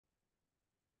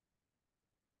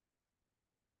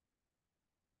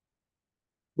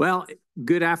Well,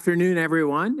 good afternoon,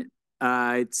 everyone.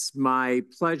 It's my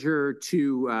pleasure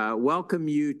to welcome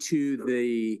you to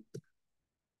the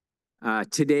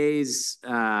today's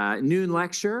noon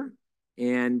lecture.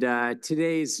 And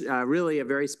today's really a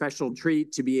very special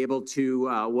treat to be able to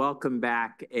welcome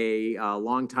back a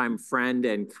longtime friend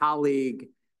and colleague,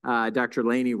 Dr.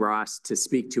 Lainie Ross, to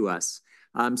speak to us.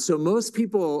 So most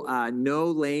people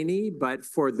know Lainie, but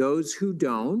for those who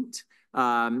don't,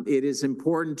 it is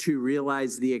important to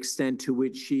realize the extent to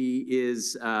which she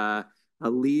is a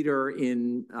leader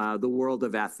in the world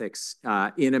of ethics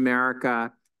in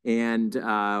America and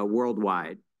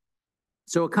worldwide.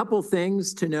 So a couple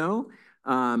things to know.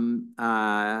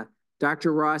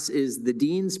 Dr. Ross is the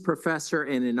Dean's Professor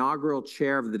and Inaugural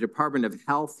Chair of the Department of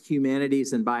Health,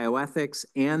 Humanities, and Bioethics,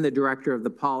 and the Director of the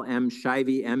Paul M.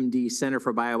 Shivey, MD, Center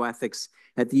for Bioethics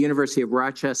at the University of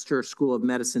Rochester School of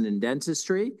Medicine and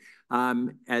Dentistry.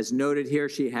 As noted here,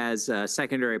 she has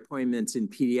secondary appointments in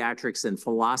pediatrics and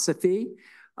philosophy.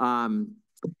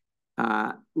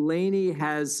 Lainie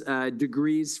has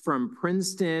degrees from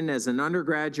Princeton as an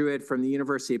undergraduate, from the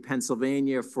University of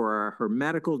Pennsylvania for her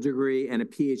medical degree, and a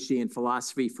PhD in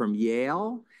philosophy from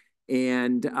Yale,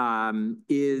 and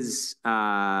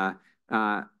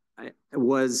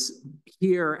was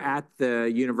here at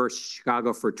the University of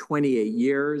Chicago for 28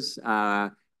 years,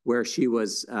 where she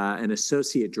was an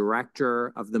associate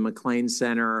director of the MacLean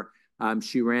Center.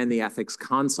 She ran the ethics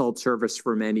consult service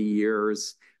for many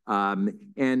years,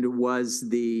 and was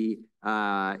the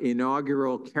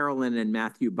inaugural Carolyn and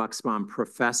Matthew Buxbaum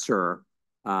Professor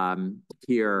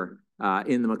here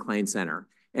in the MacLean Center.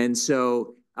 And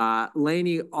so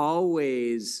Lainie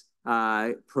always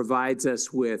provides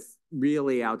us with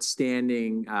really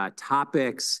outstanding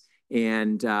topics,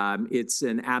 and it's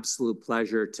an absolute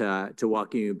pleasure to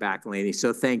welcome you back, Lainie.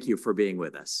 So thank you for being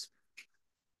with us.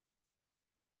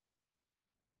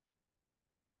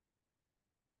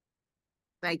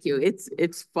 Thank you.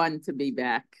 It's fun to be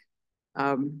back.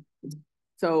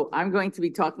 So I'm going to be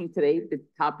talking today. The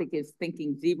topic is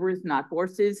Thinking Zebras, Not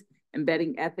Horses,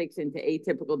 Embedding Ethics into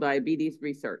Atypical Diabetes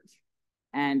Research.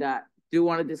 And do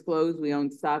want to disclose we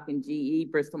own stock in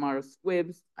GE, Bristol Myers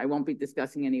Squibb. I won't be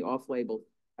discussing any off-label.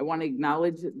 I want to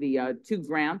acknowledge the 2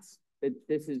 grants that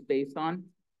this is based on,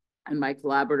 and my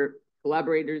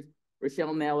collaborators,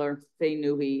 Rochelle Naylor, Faye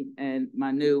Newhy, and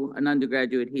Manu, an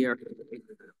undergraduate here.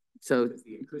 So,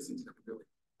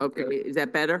 okay, is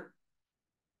that better?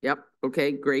 Yep,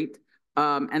 okay, great.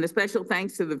 And a special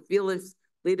thanks to the fearless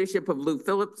leadership of Lou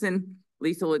Phillipson,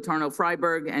 Lisa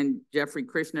Letourneau-Freiberg, and Jeffrey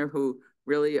Krishner, who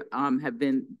really have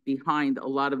been behind a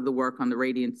lot of the work on the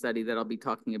RADIANT study that I'll be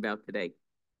talking about today.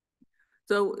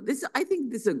 So I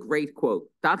think this is a great quote.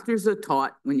 Doctors are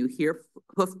taught when you hear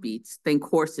hoofbeats, think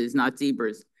horses, not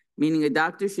zebras, meaning a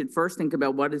doctor should first think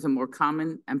about what is a more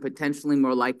common and potentially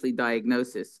more likely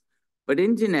diagnosis. But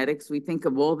in genetics, we think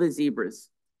of all the zebras.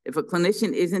 If a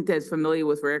clinician isn't as familiar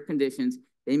with rare conditions,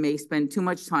 they may spend too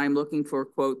much time looking for,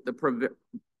 quote, the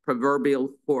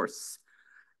proverbial horse.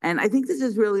 And I think this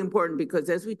is really important because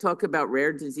as we talk about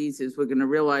rare diseases, we're going to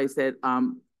realize that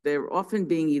they're often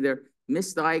being either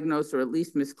misdiagnosed or at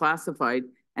least misclassified,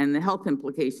 and the health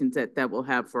implications that will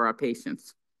have for our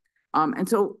patients. And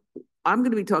so I'm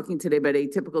going to be talking today about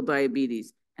atypical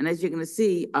diabetes. And as you're going to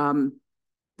see,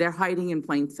 they're hiding in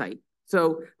plain sight.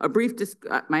 So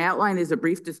my outline is a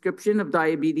brief description of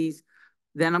diabetes.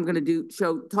 Then I'm going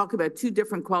to talk about 2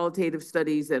 different qualitative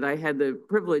studies that I had the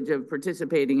privilege of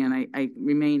participating in. I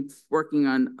remain working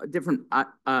on different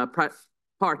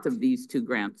parts of these 2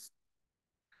 grants.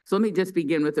 So let me just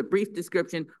begin with a brief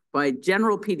description by a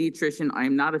general pediatrician. I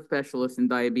am not a specialist in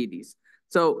diabetes.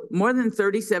 So more than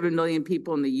 37 million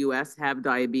people in the US have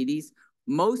diabetes.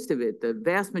 Most of it, the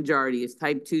vast majority, is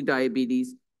type 2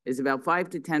 diabetes. Is about 5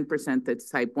 to 10% that's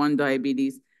type 1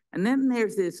 diabetes. And then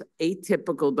there's this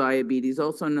atypical diabetes,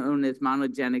 also known as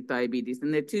monogenic diabetes.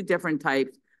 And there are 2 different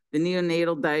types, the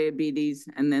neonatal diabetes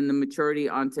and then the maturity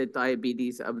onset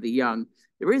diabetes of the young.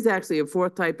 There is actually a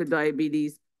 4th type of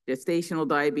diabetes, gestational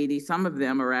diabetes. Some of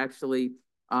them are actually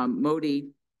MODY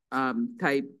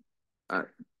type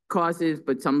causes,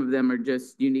 but some of them are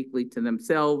just uniquely to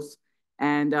themselves.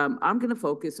 And I'm going to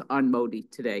focus on MODY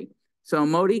today. So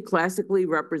MODY classically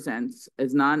represents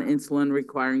as non-insulin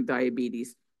requiring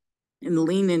diabetes in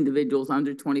lean individuals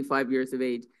under 25 years of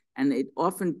age, and it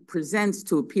often presents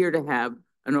to appear to have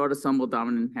an autosomal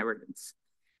dominant inheritance.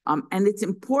 And it's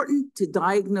important to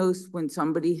diagnose when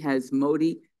somebody has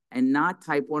MODY and not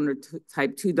type 1 or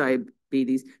type 2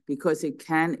 diabetes because it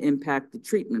can impact the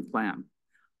treatment plan.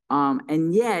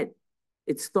 And yet,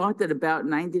 it's thought that about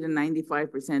 90 to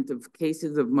 95% of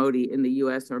cases of MODY in the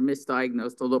US are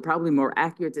misdiagnosed, although probably more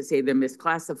accurate to say they're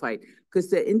misclassified, because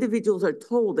the individuals are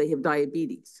told they have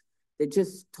diabetes. They're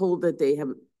just told that they have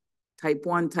type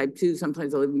 1, type 2,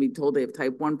 sometimes they'll even be told they have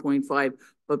type 1.5,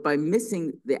 but by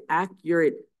missing the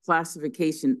accurate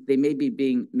classification, they may be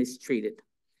being mistreated.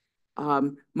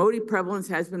 MODY prevalence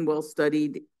has been well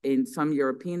studied in some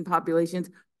European populations,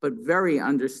 but very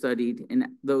understudied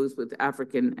in those with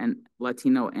African and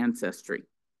Latino ancestry.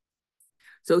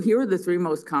 So here are the 3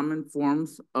 most common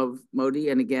forms of MODY.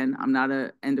 And again, I'm not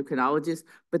an endocrinologist,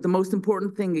 but the most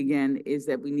important thing again is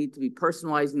that we need to be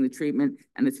personalizing the treatment.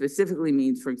 And it specifically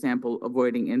means, for example,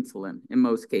 avoiding insulin in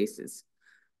most cases.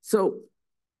 So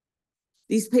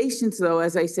these patients, though,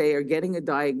 as I say, are getting a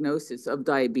diagnosis of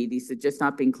diabetes that's just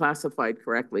not being classified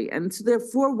correctly. And so there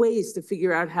are 4 ways to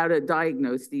figure out how to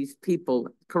diagnose these people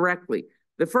correctly.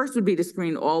 The first would be to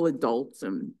screen all adults,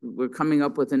 and we're coming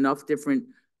up with enough different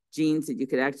genes that you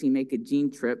could actually make a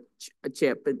gene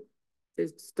chip, but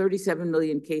there's 37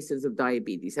 million cases of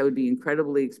diabetes. That would be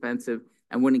incredibly expensive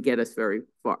and wouldn't get us very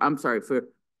far. I'm sorry,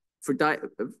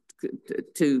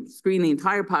 to screen the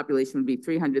entire population would be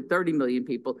 330 million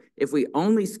people. If we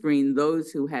only screen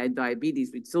those who had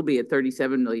diabetes, we'd still be at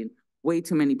 37 million. Way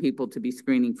too many people to be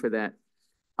screening for that.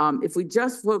 If we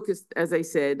just focused, as I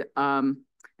said, and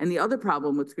the other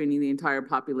problem with screening the entire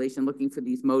population looking for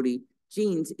these MODY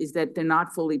genes is that they're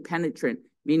not fully penetrant,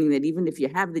 meaning that even if you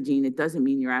have the gene, it doesn't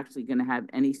mean you're actually going to have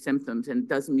any symptoms, and it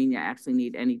doesn't mean you actually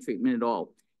need any treatment at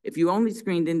all. If you only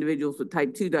screened individuals with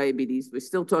type 2 diabetes, we're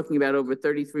still talking about over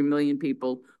 33 million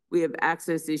people. We have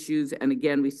access issues. And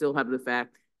again, we still have the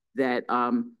fact that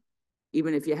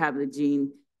even if you have the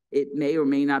gene, it may or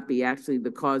may not be actually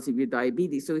the cause of your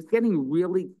diabetes. So it's getting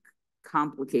really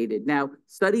complicated. Now,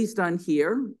 studies done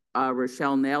here,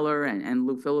 Rochelle Naylor and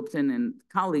Lou Phillipson and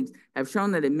colleagues have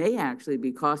shown that it may actually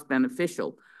be cost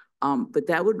beneficial. But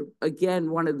that would, again,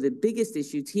 one of the biggest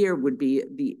issues here would be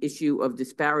the issue of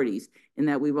disparities in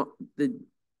that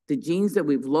the genes that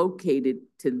we've located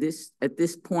to this at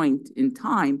this point in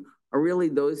time are really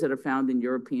those that are found in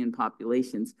European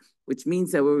populations, which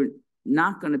means that we're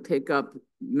not going to pick up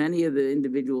many of the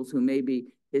individuals who may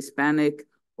be Hispanic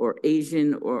or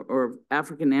Asian or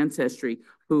African ancestry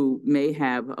who may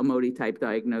have a MODY type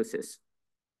diagnosis.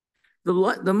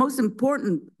 The most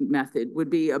important method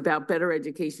would be about better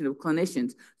education of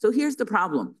clinicians. So here's the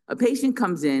problem. A patient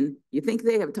comes in, you think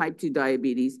they have type 2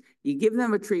 diabetes, you give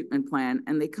them a treatment plan,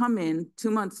 and they come in 2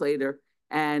 months later,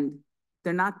 and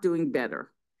they're not doing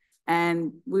better.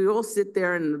 And we all sit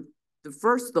there, and the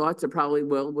first thoughts are probably,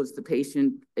 well, was the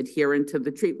patient adherent to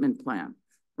the treatment plan,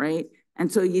 right?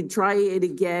 And so you try it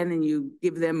again, and you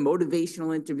give them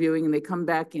motivational interviewing, and they come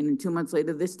back in, and 2 months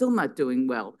later, they're still not doing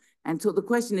well. And so the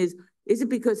question is it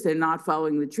because they're not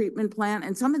following the treatment plan?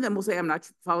 And some of them will say, I'm not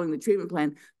following the treatment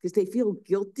plan because they feel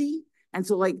guilty. And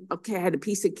so like, okay, I had a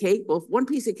piece of cake. Well, if one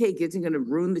piece of cake isn't going to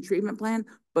ruin the treatment plan,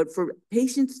 but for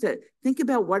patients to think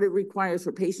about what it requires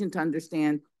for patients to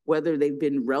understand whether they've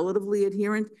been relatively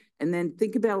adherent, and then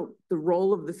think about the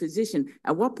role of the physician.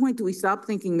 At what point do we stop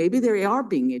thinking maybe they are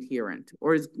being adherent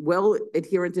or as well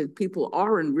adherent as people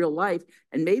are in real life?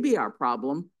 And maybe our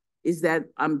problem is that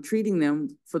I'm treating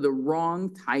them for the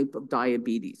wrong type of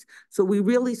diabetes. So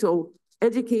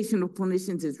education of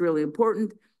clinicians is really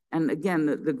important. And again,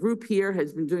 the group here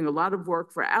has been doing a lot of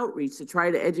work for outreach to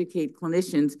try to educate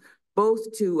clinicians,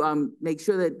 both to make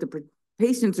sure that the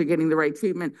patients are getting the right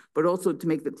treatment, but also to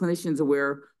make the clinicians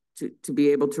aware to be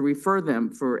able to refer them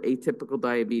for atypical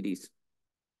diabetes.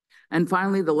 And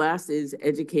finally, the last is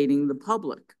educating the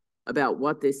public about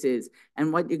what this is.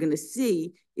 And what you're going to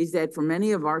see is that for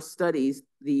many of our studies,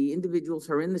 the individuals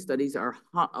who are in the studies are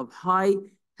of high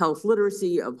health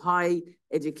literacy, of high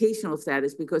educational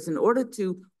status, because in order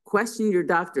to question your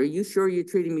doctor, are you sure you're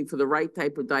treating me for the right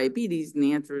type of diabetes? And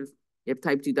the answer is, you have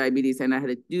type 2 diabetes, I know how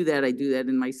to do that. I do that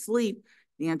in my sleep.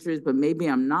 The answer is, but maybe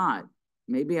I'm not.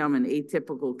 Maybe I'm an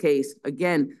atypical case.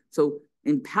 Again, so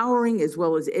empowering as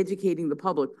well as educating the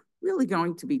public, really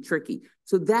going to be tricky.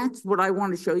 So that's what I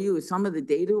want to show you is some of the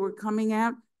data we're coming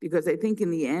at, because I think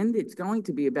in the end, it's going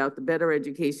to be about the better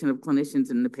education of clinicians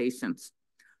and the patients.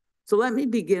 So let me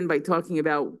begin by talking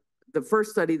about the first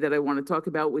study that I want to talk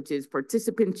about, which is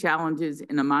participant challenges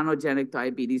in a monogenic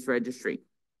diabetes registry.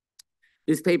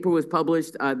 This paper was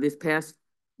published this past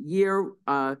year.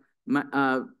 Faye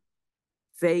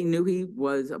Newhy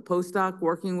was a postdoc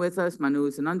working with us. Manu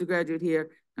is an undergraduate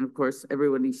here. And of course,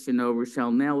 everybody should know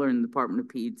Rochelle Naylor in the Department of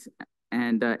Peds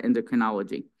and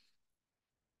Endocrinology.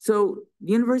 So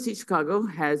the University of Chicago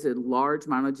has a large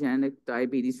monogenic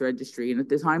diabetes registry. And at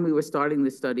the time we were starting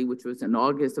this study, which was in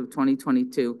August of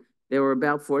 2022, there were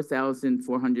about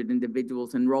 4,400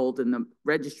 individuals enrolled in the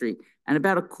registry, and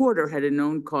about a quarter had a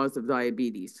known cause of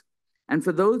diabetes. And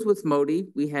for those with MODY,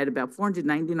 we had about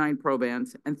 499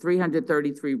 probands and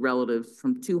 333 relatives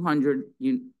from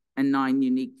 209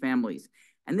 unique families.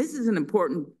 And this is an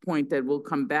important point that we'll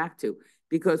come back to,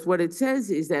 because what it says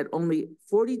is that only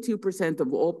 42%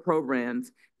 of all probands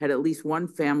had at least one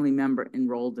family member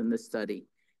enrolled in the study.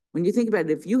 When you think about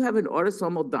it, if you have an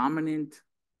autosomal dominant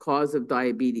cause of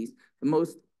diabetes,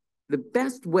 the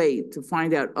best way to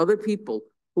find out other people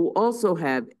who also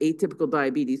have atypical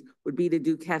diabetes would be to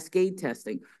do cascade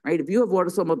testing, right? If you have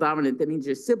autosomal dominant, that means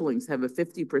your siblings have a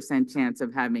 50% chance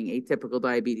of having atypical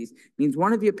diabetes. It means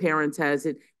one of your parents has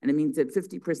it, and it means that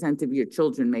 50% of your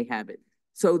children may have it.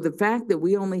 So the fact that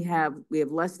we have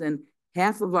less than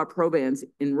half of our probands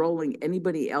enrolling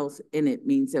anybody else in it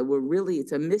means that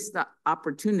it's a missed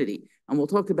opportunity. And we'll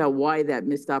talk about why that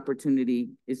missed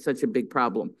opportunity is such a big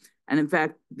problem. And in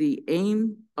fact, the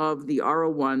aim of the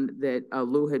R01 that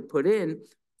Lou had put in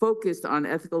focused on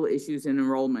ethical issues in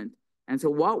enrollment. And so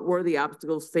what were the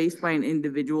obstacles faced by an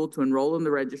individual to enroll in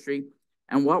the registry?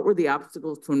 And what were the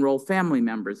obstacles to enroll family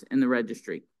members in the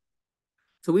registry?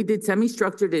 So we did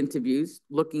semi-structured interviews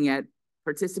looking at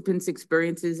participants'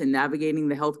 experiences in navigating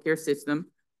the healthcare system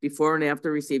before and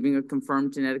after receiving a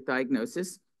confirmed genetic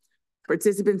diagnosis,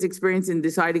 participants' experience in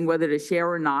deciding whether to share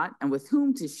or not and with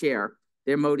whom to share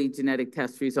their MODY genetic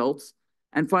test results,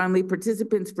 and finally,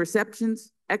 participants'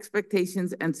 perceptions,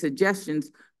 expectations, and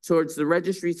suggestions towards the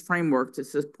registry's framework to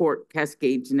support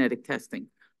cascade genetic testing.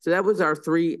 So that was our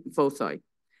 3 foci.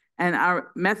 And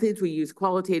our methods, we used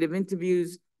qualitative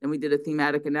interviews, and we did a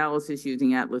thematic analysis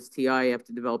using Atlas TI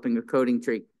after developing a coding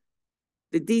tree.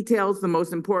 The details, the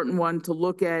most important one to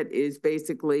look at is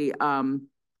basically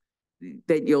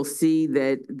that you'll see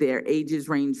that their ages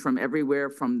range from everywhere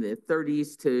from the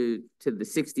 30s to the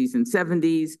 60s and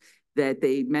 70s, that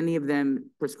many of them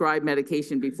prescribed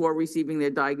medication before receiving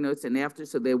their diagnosis and after,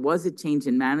 so there was a change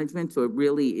in management, so it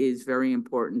really is very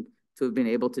important to have been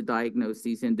able to diagnose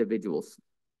these individuals.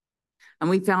 And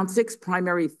we found 6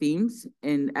 primary themes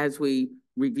as we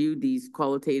reviewed these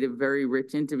qualitative, very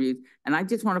rich interviews, and I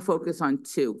just want to focus on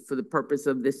 2 for the purpose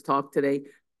of this talk today.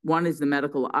 One is the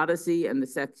medical odyssey, and the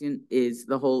second is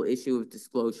the whole issue of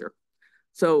disclosure.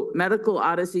 So medical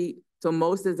odyssey, so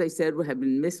most, as I said, have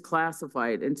been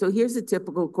misclassified. And so here's a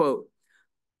typical quote.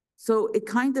 So it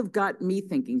kind of got me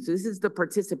thinking. So this is the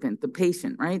participant, the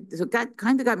patient, right? So it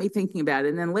kind of got me thinking about it.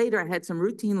 And then later I had some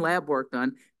routine lab work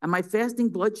done, and my fasting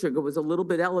blood sugar was a little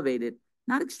bit elevated.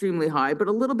 Not extremely high, but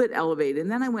a little bit elevated.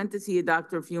 And then I went to see a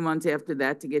doctor a few months after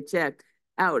that to get checked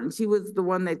out. And she was the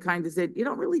one that kind of said, you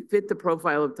don't really fit the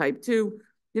profile of type 2.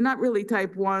 You're not really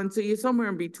type 1. So you're somewhere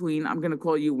in between. I'm going to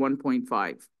call you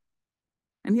 1.5.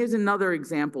 And here's another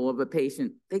example of a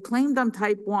patient. They claimed I'm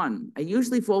type 1. I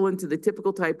usually fall into the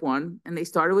typical type 1, and they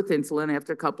started with insulin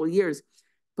after a couple of years.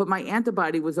 But my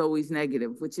antibody was always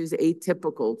negative, which is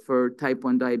atypical for type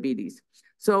 1 diabetes.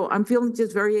 So I'm feeling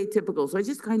just very atypical. So I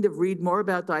just kind of read more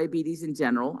about diabetes in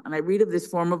general, and I read of this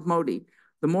form of MODY.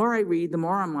 The more I read, the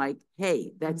more I'm like,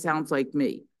 hey, that sounds like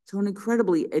me. So an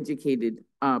incredibly educated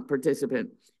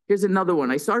participant. Here's another one.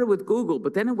 I started with Google,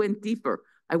 but then it went deeper.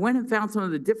 I went and found some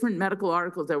of the different medical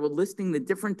articles that were listing the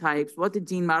different types, what the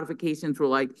gene modifications were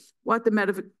like, what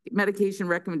the medication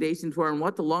recommendations were, and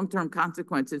what the long-term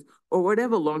consequences or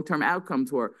whatever long-term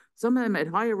outcomes were. Some of them had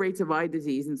higher rates of eye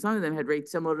disease, and some of them had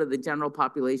rates similar to the general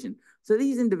population. So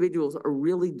these individuals are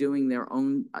really doing their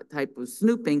own type of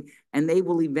snooping, and they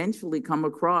will eventually come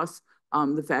across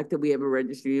the fact that we have a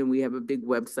registry and we have a big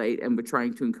website, and we're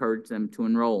trying to encourage them to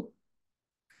enroll.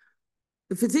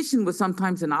 The physician was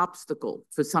sometimes an obstacle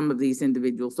for some of these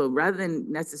individuals. So rather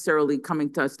than necessarily coming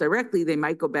to us directly, they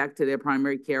might go back to their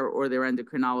primary care or their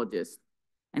endocrinologist.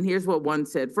 And here's what one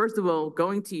said. First of all,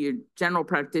 going to your general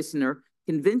practitioner,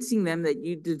 convincing them that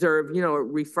you deserve, a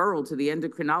referral to the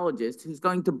endocrinologist who's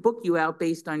going to book you out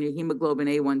based on your hemoglobin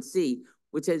A1C,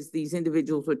 which, as these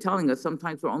individuals were telling us,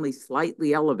 sometimes were only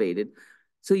slightly elevated.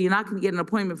 So you're not going to get an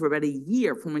appointment for about a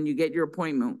year from when you get your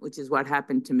appointment, which is what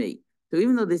happened to me. So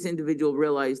even though this individual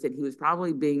realized that he was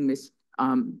probably being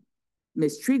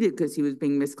mistreated because he was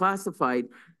being misclassified,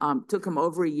 took him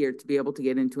over a year to be able to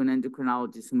get into an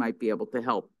endocrinologist who might be able to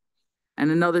help.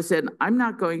 And another said, I'm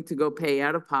not going to go pay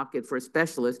out of pocket for a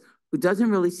specialist who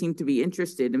doesn't really seem to be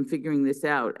interested in figuring this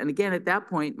out. And again, at that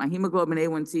point, my hemoglobin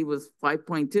A1C was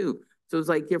 5.2. So it was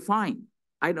like, you're fine.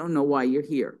 I don't know why you're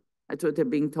here. That's what they're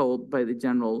being told by the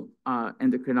general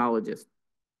endocrinologist.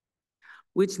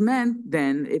 which meant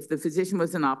then, if the physician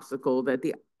was an obstacle, that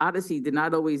the odyssey did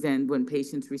not always end when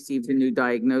patients received a new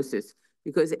diagnosis.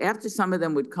 Because after some of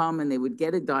them would come and they would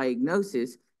get a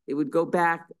diagnosis, they would go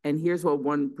back, and here's what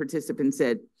one participant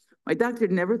said: my doctor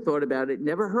never thought about it,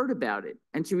 never heard about it.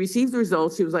 And she received the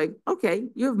results. She was like, okay,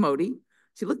 you have MODY.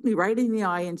 She looked me right in the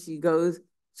eye and she goes,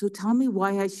 so tell me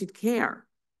why I should care.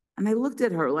 And I looked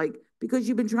at her like, because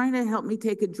you've been trying to help me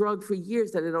take a drug for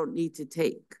years that I don't need to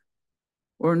take.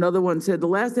 Or another one said, the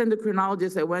last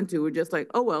endocrinologist I went to were just like,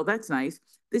 oh, well, that's nice.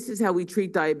 This is how we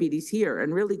treat diabetes here,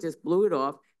 and really just blew it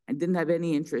off and didn't have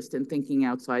any interest in thinking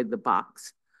outside the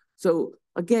box. So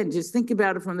again, just think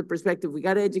about it from the perspective, we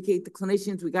got to educate the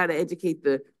clinicians, we got to educate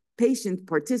the patients,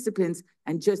 participants,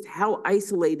 and just how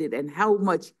isolated and how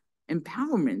much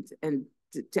empowerment and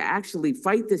to actually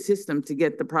fight the system to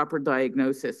get the proper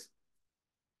diagnosis.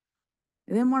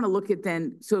 And then want to look at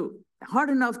then, so hard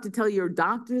enough to tell your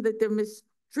doctor that they're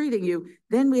mistreating you,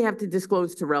 then we have to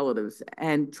disclose to relatives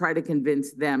and try to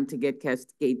convince them to get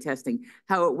cascade testing.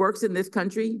 How it works in this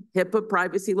country, HIPAA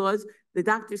privacy laws, the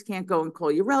doctors can't go and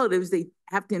call your relatives. They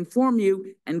have to inform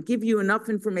you and give you enough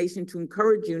information to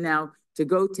encourage you now to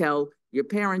go tell your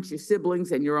parents, your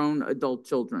siblings, and your own adult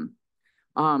children.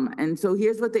 And so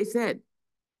here's what they said.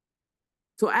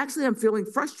 So actually, I'm feeling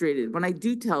frustrated when I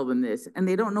do tell them this, and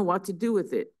they don't know what to do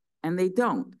with it, and they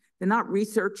don't. They're not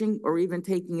researching or even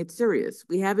taking it serious.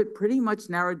 We have it pretty much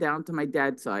narrowed down to my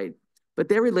dad's side, but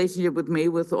their relationship with me,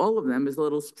 with all of them, is a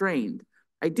little strained.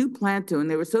 I do plan to, and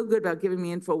they were so good about giving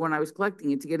me info when I was collecting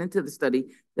it to get into the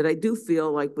study, that I do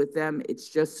feel like with them, it's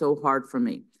just so hard for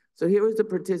me. So here was a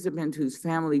participant whose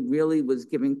family really was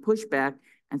giving pushback,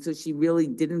 and so she really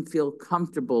didn't feel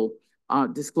comfortable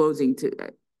disclosing to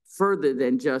further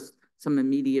than just some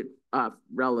immediate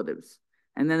relatives.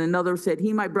 And then another said,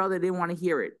 my brother didn't want to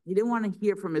hear it. He didn't want to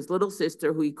hear from his little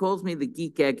sister, who he calls me the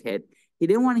geek egghead. He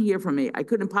didn't want to hear from me. I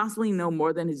couldn't possibly know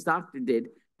more than his doctor did,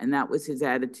 and that was his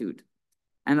attitude.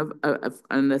 And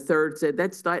the third said,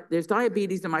 there's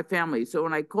diabetes in my family. So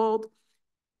when I called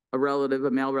a relative,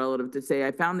 a male relative, to say,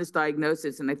 I found this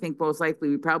diagnosis, and I think most likely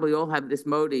we probably all have this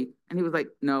MODY. And he was like,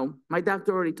 no, my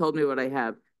doctor already told me what I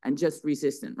have, and just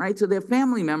resistant, right? So their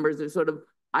family members are sort of,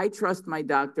 I trust my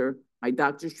doctor's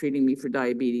treating me for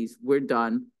diabetes, we're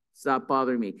done, stop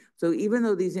bothering me. So even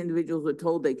though these individuals were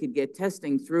told they could get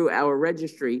testing through our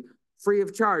registry free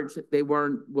of charge, they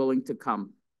weren't willing to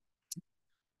come.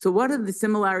 So what are the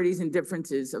similarities and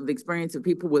differences of the experience of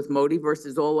people with MODY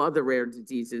versus all other rare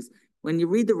diseases? When you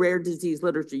read the rare disease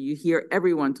literature, you hear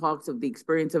everyone talks of the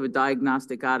experience of a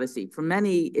diagnostic odyssey. For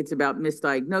many, it's about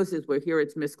misdiagnosis, where here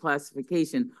it's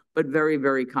misclassification, but very,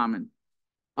 very common.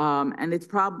 And it's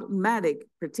problematic,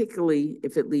 particularly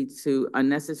if it leads to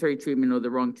unnecessary treatment or the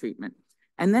wrong treatment.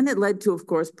 And then it led to, of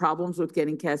course, problems with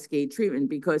getting cascade treatment,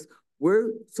 because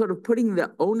we're sort of putting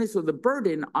the onus or the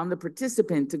burden on the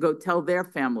participant to go tell their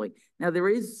family. Now, there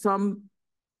is some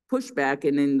pushback,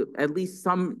 and in at least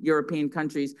some European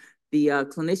countries, the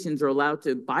clinicians are allowed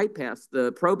to bypass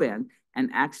the proband and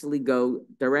actually go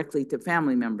directly to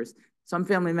family members. Some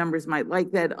family members might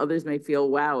like that. Others may feel,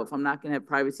 wow, if I'm not going to have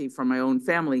privacy from my own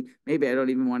family, maybe I don't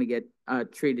even want to get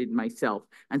treated myself.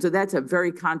 And so that's a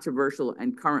very controversial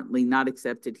and currently not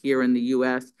accepted here in the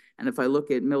US. And if I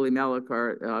look at Millie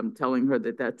Malakar telling her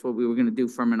that that's what we were going to do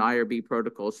from an IRB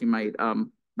protocol, she might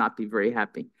not be very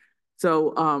happy.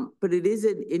 So, but it is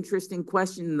an interesting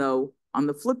question, though, on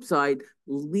the flip side,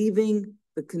 leaving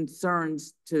the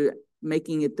concerns to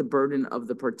making it the burden of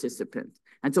the participant.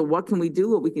 And so what can we do?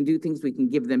 Well, we can do things. We can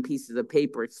give them pieces of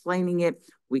paper explaining it.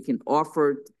 We can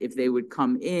offer, if they would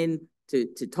come in, to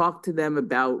talk to them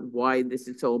about why this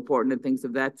is so important and things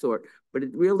of that sort. But it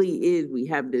really is, we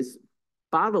have this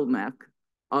bottleneck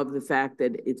of the fact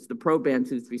that it's the proband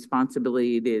whose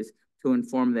responsibility it is to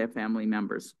inform their family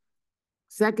members.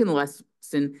 Second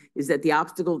lesson is that the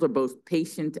obstacles are both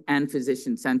patient and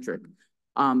physician-centric.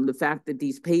 The fact that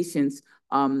these patients,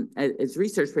 as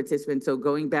research participants, so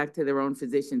going back to their own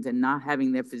physicians and not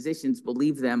having their physicians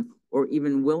believe them or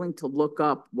even willing to look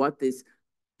up what this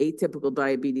atypical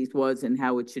diabetes was and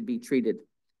how it should be treated.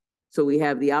 So we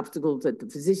have the obstacles that the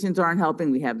physicians aren't helping.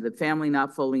 We have the family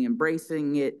not fully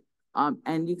embracing it.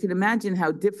 And you can imagine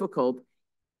how difficult,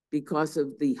 because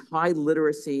of the high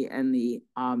literacy and the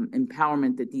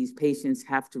empowerment that these patients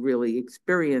have to really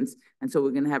experience. And so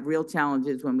we're going to have real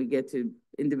challenges when we get to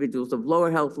individuals of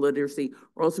lower health literacy.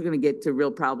 We're also going to get to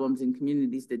real problems in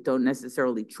communities that don't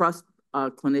necessarily trust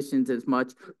clinicians as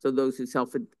much, so those who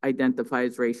self-identify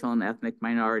as racial and ethnic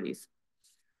minorities.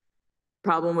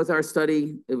 Problem with our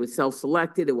study, it was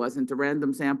self-selected. It wasn't a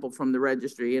random sample from the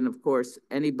registry. And of course,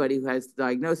 anybody who has the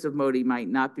diagnosis of MODY might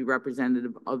not be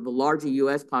representative of the larger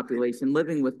US population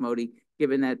living with MODY,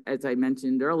 given that, as I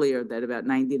mentioned earlier, that about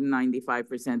 90 to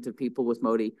 95% of people with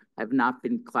MODY have not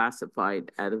been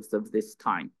classified as of this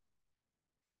time.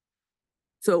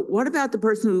 So what about the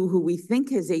person who we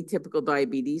think has atypical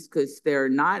diabetes because they're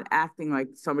not acting like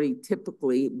somebody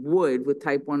typically would with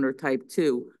type 1 or type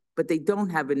 2, but they don't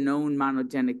have a known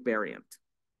monogenic variant?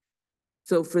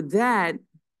 So for that,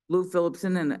 Lou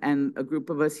Phillipson and a group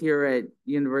of us here at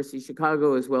University of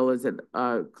Chicago, as well as at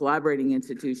collaborating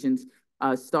institutions,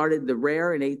 started the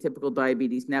Rare and Atypical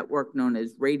Diabetes Network known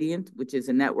as RADIANT, which is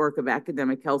a network of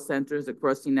academic health centers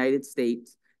across the United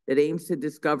States that aims to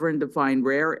discover and define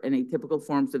rare and atypical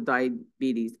forms of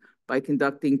diabetes by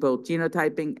conducting both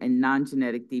genotyping and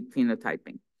non-genetic deep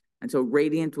phenotyping. And so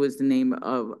RADIANT was the name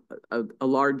of a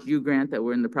large U grant that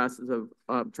we're in the process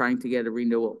of trying to get a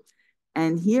renewal.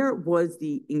 And here was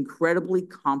the incredibly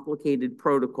complicated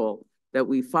protocol that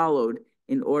we followed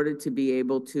in order to be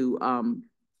able to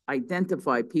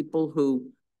identify people who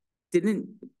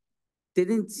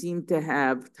didn't seem to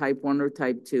have type 1 or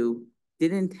type 2,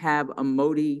 didn't have a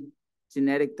MODY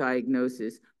genetic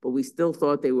diagnosis, but we still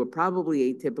thought they were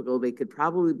probably atypical. They could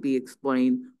probably be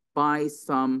explained by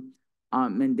some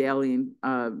Mendelian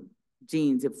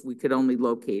genes if we could only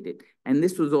locate it. And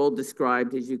this was all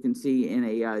described, as you can see, in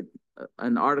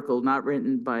an article not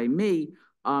written by me,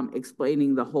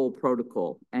 explaining the whole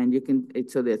protocol. And you can,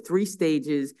 so there are 3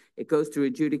 stages. It goes through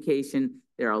adjudication.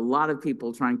 There are a lot of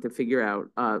people trying to figure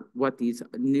out what these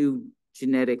new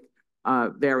genetic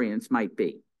variants might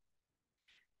be.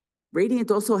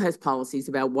 RADIANT also has policies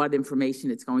about what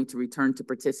information it's going to return to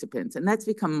participants. And that's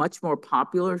become much more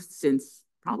popular since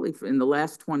probably in the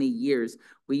last 20 years.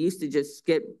 We used to just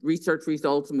get research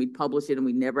results and we'd publish it and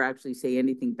we never actually say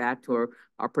anything back to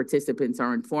our participants,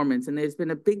 our informants. And there's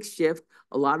been a big shift,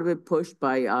 a lot of it pushed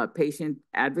by patient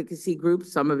advocacy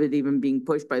groups, some of it even being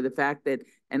pushed by the fact that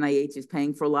NIH is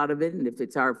paying for a lot of it. And if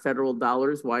it's our federal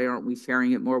dollars, why aren't we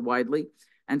sharing it more widely?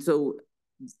 And so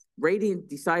RADIANT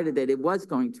decided that it was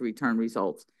going to return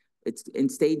results. It's in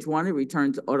stage 1, it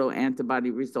returns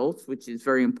autoantibody results, which is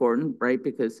very important, right?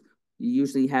 Because you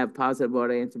usually have positive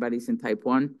autoantibodies in type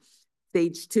 1.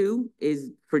 Stage 2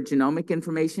 is for genomic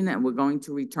information, and we're going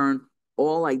to return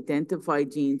all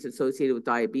identified genes associated with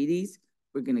diabetes.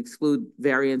 We're going to exclude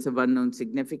variants of unknown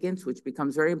significance, which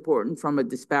becomes very important from a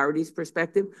disparities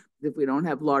perspective. If we don't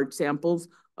have large samples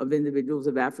of individuals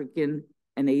of African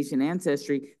and Asian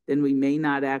ancestry, then we may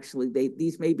not actually,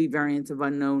 these may be variants of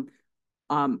unknown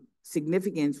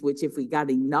significance, which if we got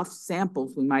enough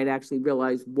samples, we might actually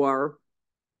realize were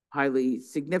highly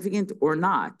significant or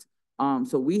not.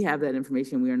 So we have that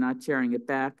information, we are not sharing it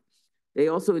back. They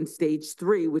also in stage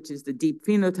 3, which is the deep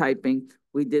phenotyping,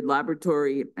 we did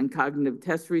laboratory and cognitive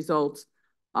test results.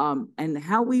 And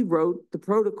how we wrote the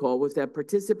protocol was that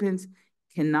participants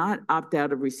cannot opt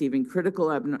out of receiving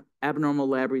critical abnormal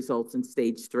lab results in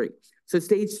stage 3. So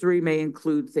stage 3 may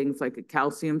include things like a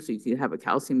calcium. So you can have a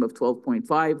calcium of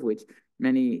 12.5, which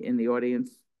many in the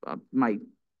audience might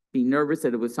be nervous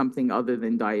that it was something other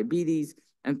than diabetes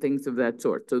and things of that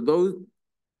sort. So those,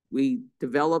 we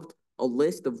developed a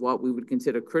list of what we would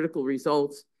consider critical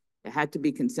results. It had to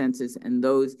be consensus, and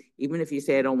those, even if you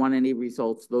say I don't want any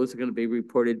results, those are going to be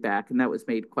reported back, and that was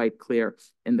made quite clear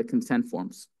in the consent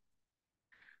forms.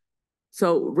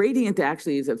 So RADIANT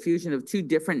actually is a fusion of 2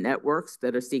 different networks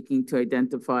that are seeking to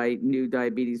identify new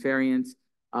diabetes variants.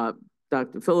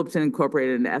 Dr. Phillipson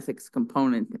incorporated an ethics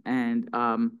component, and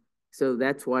so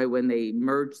that's why when they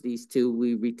merged these 2,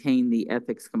 we retain the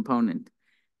ethics component.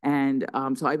 And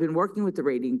so I've been working with the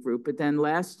RADIANT group, but then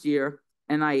last year,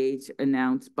 NIH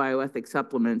announced bioethics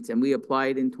supplements, and we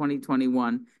applied in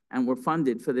 2021 and were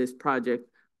funded for this project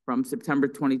from September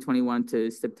 2021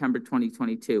 to September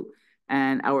 2022.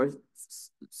 And our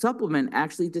supplement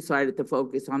actually decided to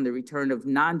focus on the return of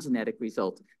non-genetic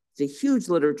results. There's a huge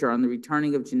literature on the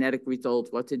returning of genetic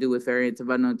results, what to do with variants of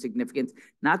unknown significance.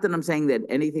 Not that I'm saying that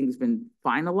anything's been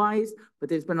finalized, but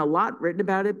there's been a lot written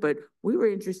about it. But we were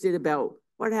interested about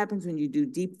what happens when you do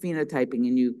deep phenotyping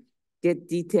and you get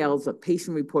details of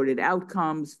patient-reported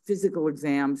outcomes, physical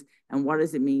exams, and what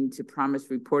does it mean to promise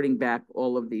reporting back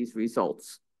all of these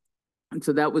results. And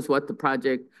so that was what the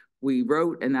project we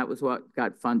wrote, and that was what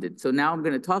got funded. So now I'm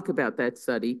going to talk about that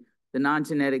study, the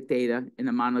non-genetic data in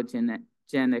a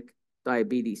monogenic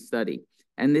diabetes study.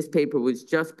 And this paper was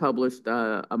just published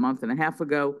a month and a half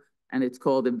ago, and it's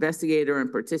called Investigator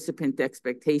and Participant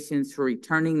Expectations for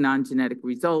Returning Non-Genetic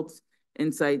Results,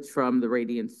 Insights from the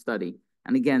RADIANT Study.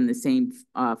 And again, the same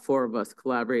 4 of us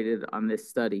collaborated on this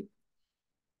study.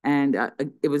 And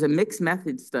it was a mixed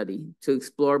method study to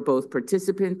explore both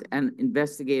participant and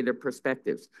investigator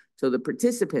perspectives. So the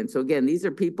participants, so again, these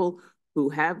are people who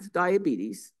have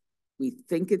diabetes. We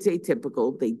think it's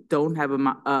atypical. They don't have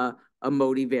a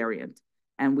MODY variant.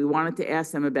 And we wanted to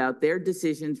ask them about their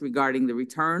decisions regarding the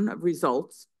return of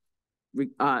results,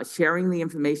 sharing the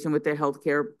information with their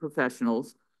healthcare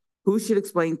professionals, who should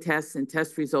explain tests and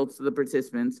test results to the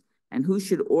participants, and who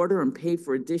should order and pay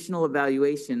for additional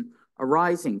evaluation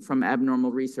arising from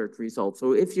abnormal research results.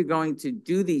 So if you're going to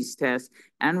do these tests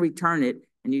and return it,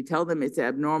 and you tell them it's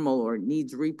abnormal or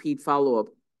needs repeat follow-up,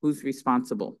 who's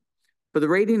responsible? For the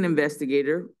rating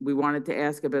investigator, we wanted to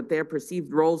ask about their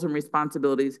perceived roles and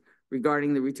responsibilities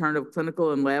regarding the return of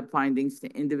clinical and lab findings to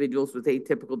individuals with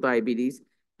atypical diabetes,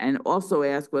 and also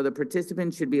ask whether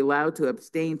participants should be allowed to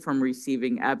abstain from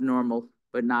receiving abnormal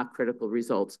but not critical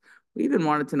results. We even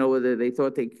wanted to know whether they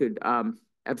thought they could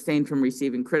abstain from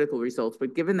receiving critical results,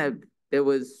 but given that there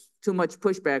was too much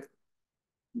pushback,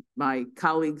 my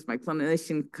colleagues, my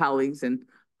clinician colleagues, and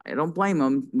I don't blame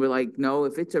them, we're like, no,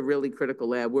 if it's a really critical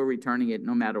lab, we're returning it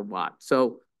no matter what.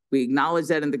 So we acknowledge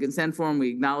that in the consent form, we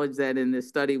acknowledge that in this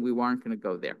study, we weren't gonna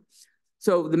go there.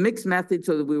 So the mixed method,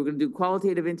 so that we were gonna do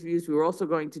qualitative interviews, we were also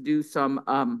going to do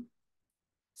some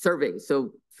surveys.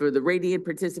 So for the radiant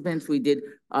participants, we did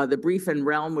the brief and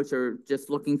realm, which are just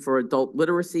looking for adult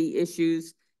literacy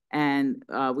issues. And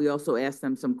we also asked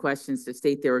them some questions to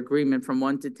state their agreement from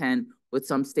 1 to 10 with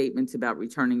some statements about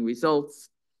returning results.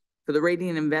 For the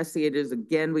radiant investigators,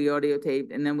 again, we audio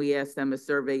taped, and then we asked them a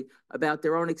survey about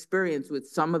their own experience with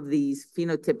some of these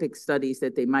phenotypic studies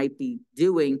that they might be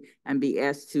doing and be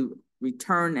asked to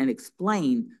return and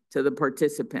explain to the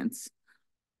participants.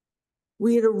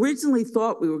 We had originally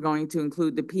thought we were going to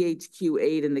include the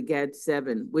PHQ-8 and the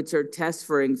GAD-7, which are tests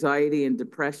for anxiety and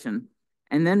depression,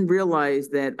 and then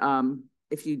realized that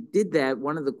if you did that,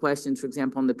 one of the questions, for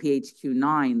example, on the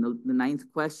PHQ-9, the 9th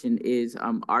question is,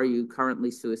 are you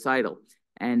currently suicidal?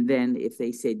 And then if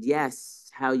they said yes,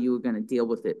 how you were going to deal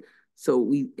with it. So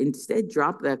we instead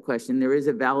dropped that question. There is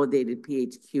a validated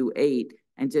PHQ-8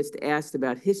 and just asked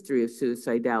about history of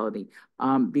suicidality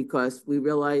because we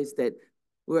realized that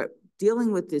we're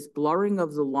dealing with this blurring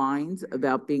of the lines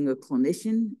about being a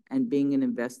clinician and being an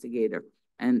investigator.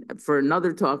 And for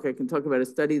another talk, I can talk about a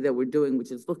study that we're doing,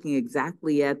 which is looking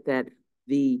exactly at that,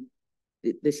 the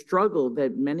struggle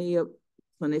that many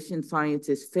clinician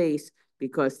scientists face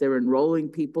because they're enrolling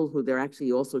people who they're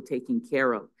actually also taking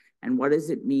care of. And what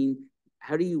does it mean?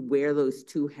 How do you wear those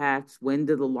 2 hats? When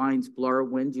do the lines blur?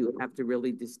 When do you have to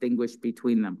really distinguish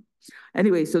between them?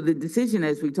 Anyway, so the decision,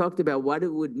 as we talked about what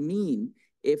it would mean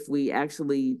if we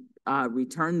actually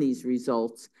return these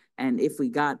results, and if we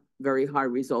got very high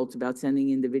results about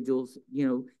sending individuals,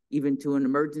 even to an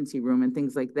emergency room and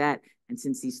things like that. And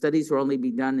since these studies will only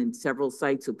be done in several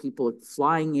sites, so people are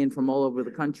flying in from all over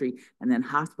the country and then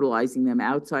hospitalizing them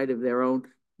outside of their own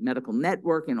medical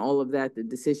network and all of that, the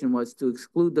decision was to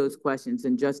exclude those questions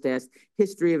and just ask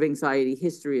history of anxiety,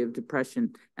 history of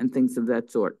depression, and things of that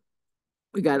sort.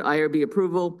 We got IRB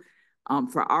approval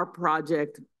for our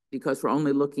project. Because we're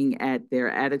only looking at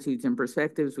their attitudes and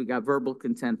perspectives, we got verbal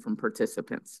consent from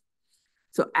participants.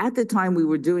 So at the time we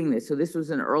were doing this, so this was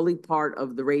an early part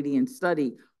of the Radiant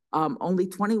study, only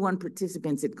 21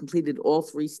 participants had completed all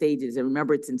 3 stages. And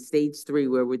remember, it's in stage 3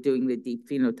 where we're doing the deep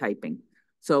phenotyping.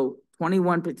 So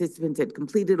 21 participants had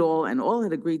completed all, and all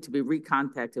had agreed to be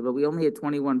recontacted, but we only had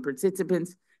 21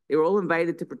 participants. They were all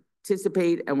invited to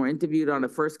participate and were interviewed on a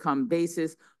first-come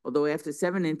basis. Although after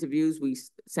 7 interviews, we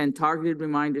sent targeted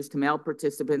reminders to male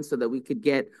participants so that we could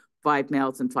get 5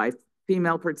 males and 5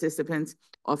 female participants,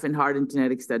 often hard in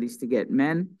genetic studies to get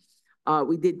men.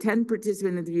 We did 10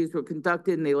 participant interviews were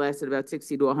conducted, and they lasted about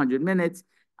 60 to 100 minutes.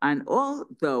 And all,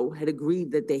 though, had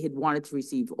agreed that they had wanted to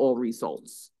receive all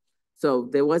results. So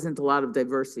there wasn't a lot of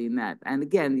diversity in that. And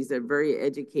again, these are very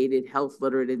educated, health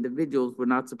literate individuals. We're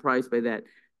not surprised by that.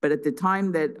 But at the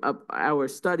time that our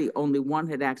study, only 1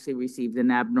 had actually received an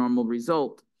abnormal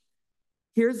result.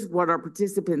 Here's what our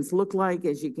participants look like.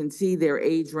 As you can see, their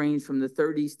age range from the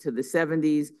 30s to the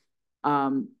 70s.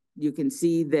 You can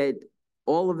see that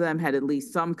all of them had at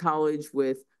least some college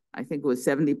with, I think it was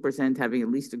 70% having at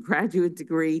least a graduate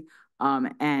degree.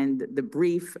 And the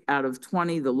brief out of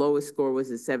 20, the lowest score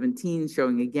was a 17,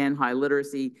 showing again high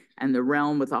literacy, and the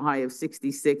realm with a high of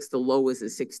 66, the low was a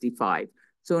 65.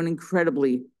 So an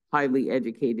incredibly highly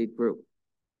educated group.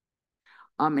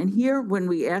 And here, when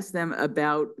we asked them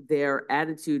about their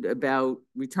attitude about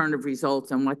return of results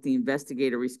and what the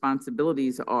investigator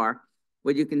responsibilities are,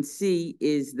 what you can see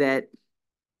is that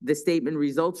the statement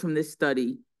results from this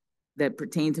study that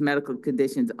pertain to medical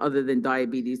conditions other than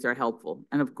diabetes are helpful.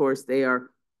 And of course, they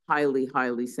are highly,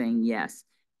 highly saying yes.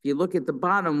 If you look at the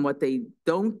bottom, what they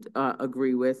don't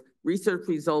agree with, research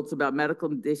results about medical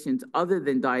conditions other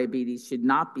than diabetes should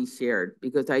not be shared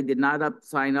because I did not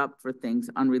sign up for things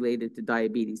unrelated to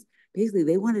diabetes. Basically,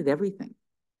 they wanted everything.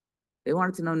 They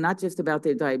wanted to know not just about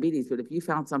their diabetes, but if you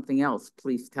found something else,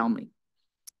 please tell me.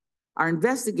 Our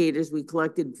investigators, we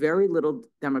collected very little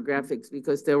demographics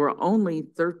because there were only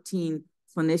 13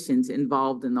 clinicians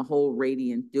involved in the whole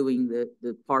Radiant doing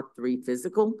the Part 3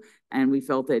 physical, and we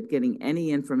felt that getting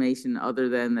any information other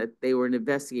than that they were an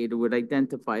investigator would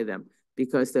identify them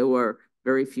because there were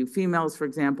very few females, for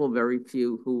example, very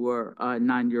few who were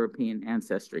non-European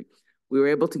ancestry. We were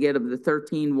able to get of the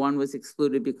 13, one was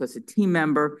excluded because a team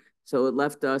member, so it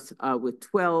left us with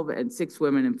 12 and 6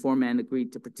 women and 4 men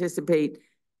agreed to participate.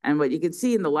 And what you can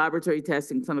see in the laboratory tests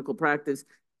and clinical practice,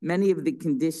 many of the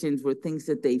conditions were things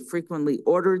that they frequently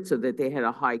ordered so that they had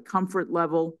a high comfort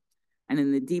level. And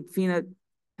in the deep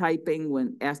phenotyping,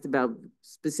 when asked about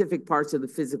specific parts of the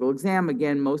physical exam,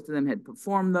 again, most of them had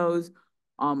performed those,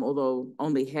 although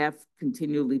only half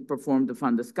continually performed the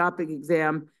fundoscopic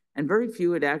exam, and very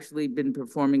few had actually been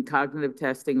performing cognitive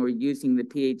testing or using the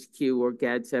PHQ or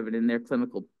GAD-7 in their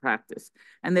clinical practice.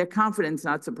 And their confidence,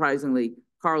 not surprisingly,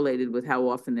 correlated with how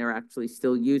often they're actually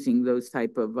still using those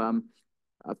type of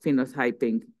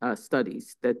phenotyping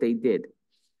studies that they did.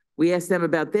 We asked them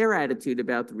about their attitude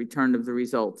about the return of the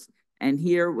results. And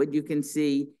here what you can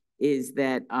see is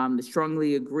that the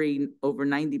strongly agree, over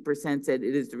 90% said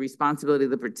it is the responsibility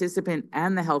of the participant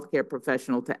and the healthcare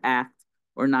professional to act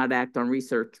or not act on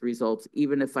research results,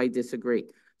 even if I disagree.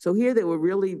 So here they were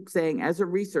really saying, as a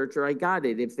researcher, I got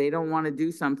it. If they don't want to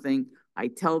do something, I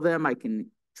tell them, I can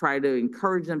try to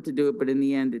encourage them to do it, but in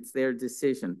the end, it's their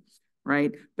decision,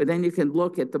 right? But then you can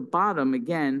look at the bottom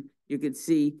again, you can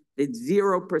see that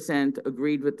 0%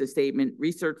 agreed with the statement,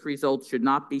 research results should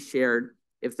not be shared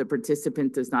if the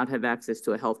participant does not have access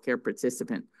to a healthcare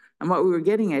participant. And what we were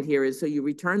getting at here is, so you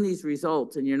return these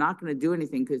results and you're not going to do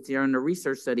anything because you're in a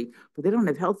research study, but they don't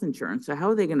have health insurance. So how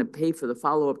are they going to pay for the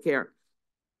follow-up care?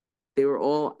 They were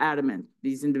all adamant.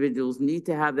 These individuals need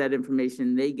to have that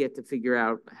information. They get to figure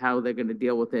out how they're going to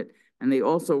deal with it. And they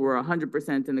also were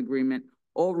 100% in agreement.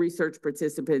 All research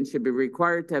participants should be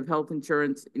required to have health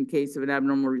insurance in case of an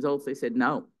abnormal result. They said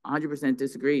no, 100%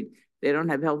 disagreed. They don't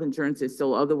have health insurance. There's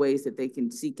still other ways that they can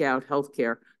seek out health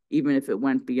care, even if it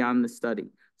went beyond the study.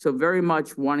 So very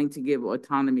much wanting to give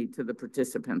autonomy to the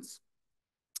participants.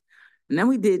 And then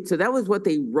we did, so that was what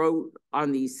they wrote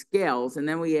on these scales. And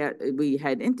then we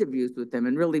had interviews with them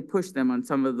and really pushed them on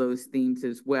some of those themes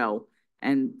as well.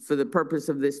 And for the purpose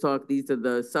of this talk, these are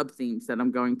the sub-themes that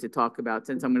I'm going to talk about.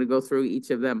 Since I'm going to go through each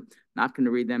of them, not going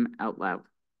to read them out loud.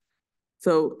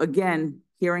 So again,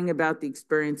 hearing about the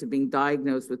experience of being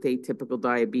diagnosed with atypical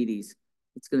diabetes.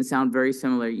 It's going to sound very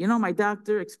similar. You know, my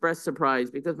doctor expressed surprise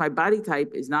because my body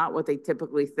type is not what they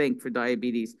typically think for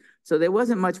diabetes. So there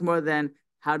wasn't much more than,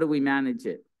 how do we manage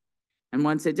it? And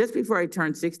one said, just before I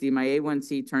turned 60, my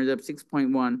A1C turned up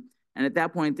 6.1. And at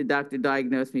that point, the doctor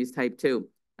diagnosed me as type 2.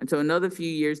 And so another few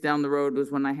years down the road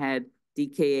was when I had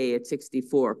DKA at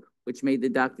 64, which made the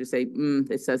doctor say,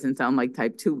 this doesn't sound like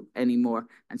type 2 anymore.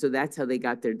 And so that's how they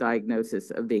got their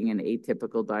diagnosis of being an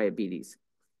atypical diabetes.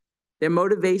 Their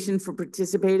motivation for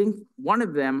participating, one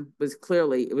of them was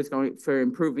clearly, it was going for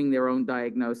improving their own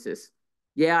diagnosis.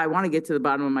 Yeah, I want to get to the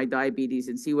bottom of my diabetes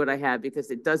and see what I have because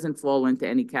it doesn't fall into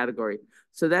any category.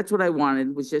 So that's what I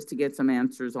wanted, was just to get some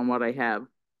answers on what I have.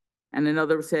 And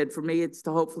another said, for me, it's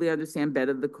to hopefully understand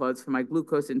better the cause for my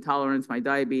glucose intolerance, my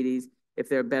diabetes, if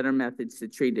there are better methods to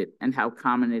treat it and how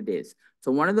common it is.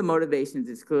 So one of the motivations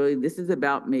is clearly, this is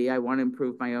about me. I want to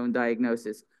improve my own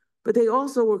diagnosis. But they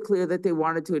also were clear that they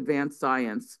wanted to advance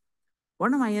science.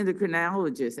 One of my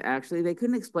endocrinologists, actually, they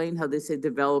couldn't explain how this had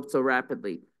developed so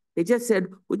rapidly. They just said,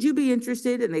 would you be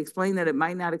interested? And they explained that it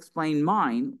might not explain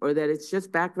mine or that it's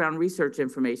just background research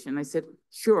information. I said,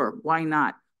 sure, why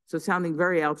not? So sounding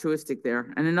very altruistic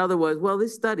there. And another was, well,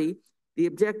 this study, the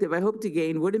objective I hope to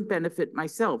gain wouldn't benefit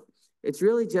myself. It's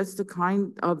really just the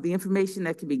kind of the information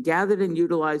that can be gathered and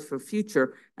utilized for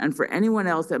future and for anyone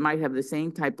else that might have the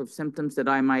same type of symptoms that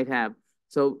I might have.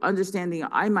 So understanding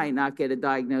I might not get a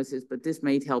diagnosis, but this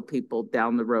may help people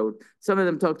down the road. Some of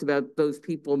them talked about those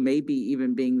people maybe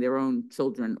even being their own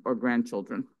children or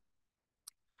grandchildren.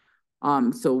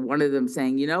 So one of them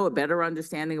saying, you know, a better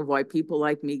understanding of why people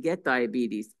like me get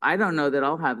diabetes. I don't know that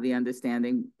I'll have the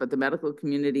understanding, but the medical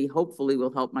community hopefully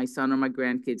will help my son or my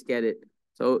grandkids get it.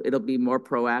 So it'll be more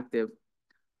proactive.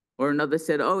 Or another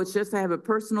said, oh, it's just I have a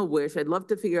personal wish. I'd love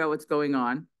to figure out what's going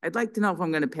on. I'd like to know if I'm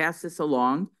going to pass this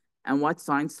along and what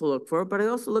signs to look for, but I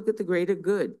also look at the greater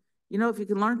good. You know, if you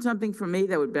can learn something from me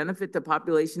that would benefit the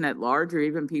population at large or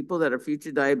even people that are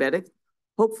future diabetic,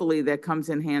 hopefully that comes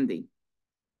in handy.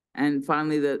 And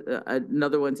finally,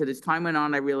 another one said, as time went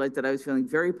on, I realized that I was feeling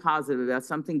very positive about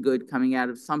something good coming out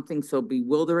of something so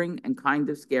bewildering and kind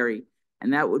of scary.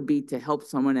 And that would be to help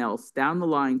someone else down the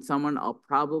line, someone I'll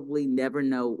probably never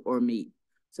know or meet.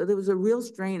 So there was a real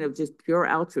strain of just pure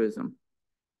altruism.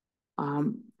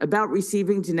 About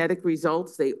receiving genetic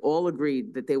results, they all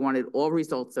agreed that they wanted all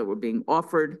results that were being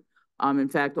offered. In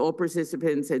fact, all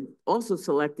participants had also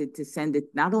selected to send it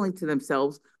not only to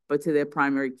themselves, but to their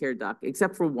primary care doc,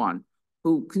 except for one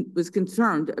who was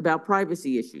concerned about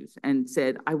privacy issues and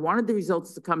said, I wanted the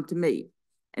results to come to me.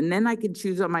 And then I could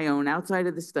choose on my own outside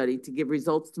of the study to give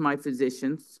results to my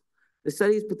physicians. The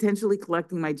study is potentially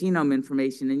collecting my genome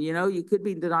information. And you know, you could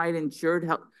be denied insured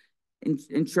health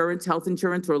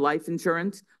insurance or life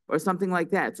insurance or something like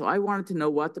that. So I wanted to know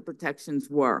what the protections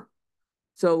were.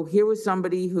 So here was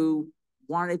somebody who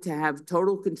wanted to have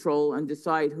total control and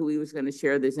decide who he was going to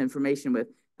share this information with.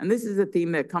 And this is a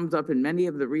theme that comes up in many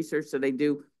of the research that I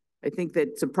do. I think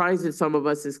that surprises some of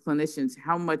us as clinicians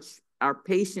how much our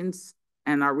patients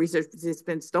and our research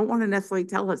participants don't want to necessarily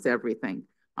tell us everything.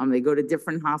 They go to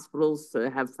different hospitals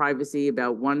to have privacy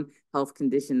about one health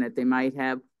condition that they might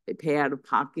have. They pay out of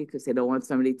pocket because they don't want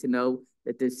somebody to know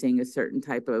that they're seeing a certain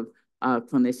type of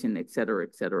clinician, et cetera,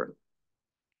 et cetera.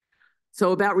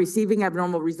 So about receiving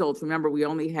abnormal results, remember, we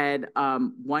only had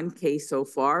one case so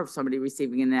far of somebody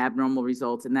receiving an abnormal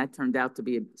result, and that turned out to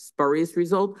be a spurious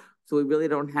result. So we really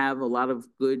don't have a lot of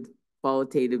good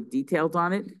qualitative details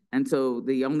on it. And so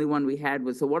the only one we had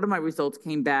was, so one of my results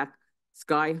came back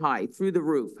sky high, through the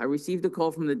roof. I received a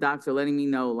call from the doctor letting me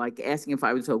know, like asking if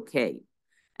I was okay,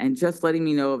 and just letting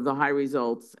me know of the high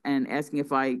results and asking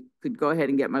if I could go ahead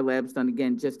and get my labs done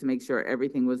again just to make sure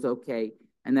everything was okay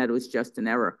and that it was just an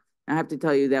error. I have to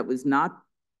tell you that was not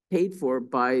paid for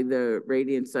by the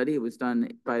Radiant study. It was done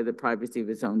by the privacy of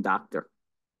his own doctor.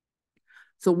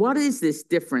 So what is this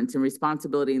difference in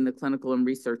responsibility in the clinical and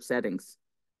research settings?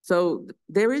 So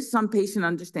there is some patient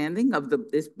understanding of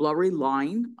this blurry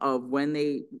line of when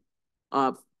they,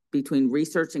 between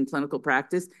research and clinical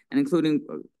practice, and including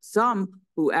some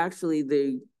who actually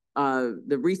the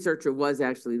researcher was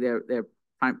actually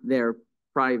their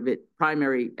private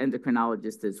primary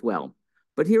endocrinologist as well.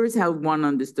 But here is how one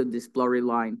understood this blurry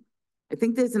line. I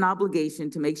think there's an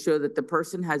obligation to make sure that the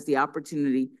person has the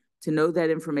opportunity to know that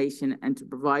information and to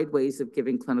provide ways of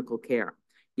giving clinical care.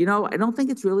 You know, I don't think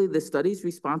it's really the study's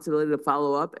responsibility to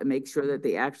follow up and make sure that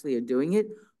they actually are doing it,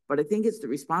 but I think it's the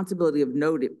responsibility of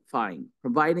notifying,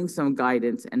 providing some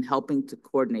guidance, and helping to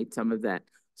coordinate some of that.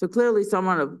 So clearly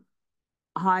someone of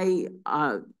high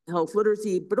health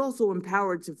literacy, but also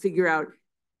empowered to figure out,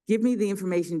 give me the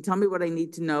information, tell me what I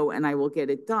need to know, and I will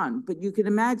get it done. But you can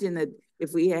imagine that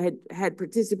if we had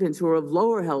participants who are of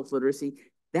lower health literacy,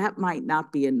 that might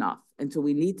not be enough. And so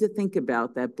we need to think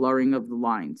about that blurring of the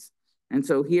lines. And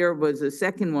so here was a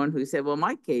second one who said, well, in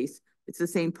my case, it's the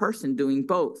same person doing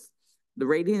both. The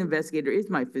Radiant investigator is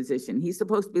my physician. He's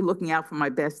supposed to be looking out for my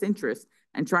best interest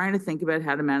and trying to think about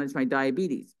how to manage my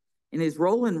diabetes. In his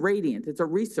role in Radiant, as a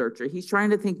researcher, he's trying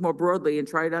to think more broadly and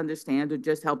try to understand or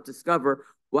just help discover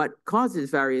what causes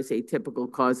various atypical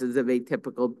causes of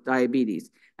atypical diabetes.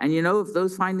 And you know, if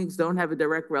those findings don't have a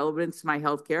direct relevance to my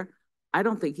healthcare, I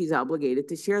don't think he's obligated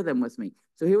to share them with me.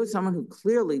 So here was someone who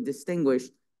clearly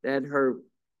distinguished that her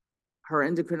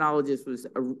endocrinologist was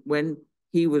when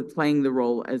he was playing the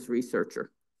role as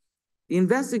researcher. The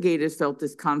investigators felt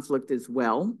this conflict as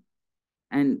well.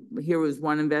 And here was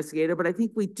one investigator, but I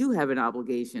think we do have an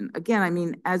obligation. Again, I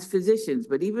mean, as physicians,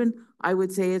 but even I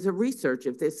would say as a researcher,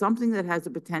 if there's something that has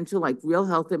a potential like real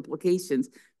health implications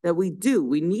that we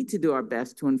need to do our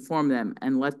best to inform them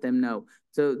and let them know.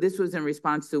 So this was in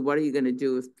response to what are you going to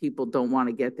do if people don't want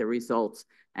to get their results,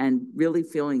 and really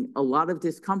feeling a lot of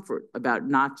discomfort about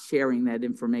not sharing that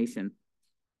information.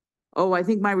 Oh, I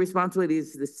think my responsibility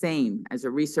is the same as a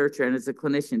researcher and as a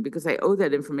clinician because I owe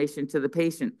that information to the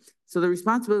patient. So the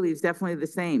responsibility is definitely the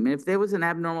same. And if there was an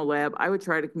abnormal lab, I would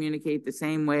try to communicate the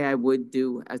same way I would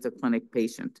do as a clinic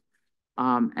patient.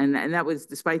 And that was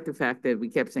despite the fact that we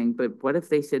kept saying, but what if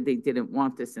they said they didn't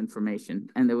want this information?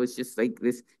 And there was just like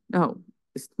this, no,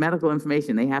 it's medical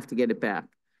information, they have to get it back.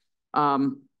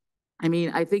 I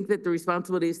mean, I think that the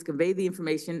responsibility is to convey the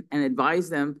information and advise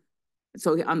them.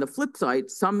 So on the flip side,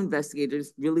 some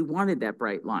investigators really wanted that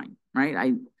bright line,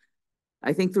 right?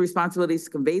 I think the responsibility is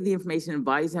to convey the information,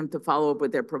 advise them to follow up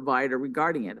with their provider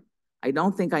regarding it. I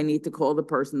don't think I need to call the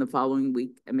person the following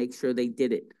week and make sure they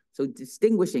did it. So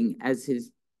distinguishing as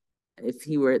if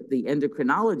he were the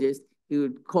endocrinologist, he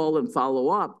would call and follow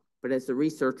up, but as a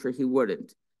researcher, he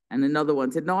wouldn't. And another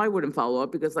one said, no, I wouldn't follow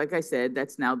up because, like I said,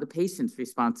 that's now the patient's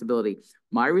responsibility.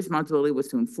 My responsibility was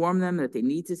to inform them that they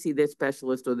need to see their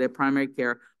specialist or their primary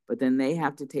care, but then they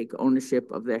have to take ownership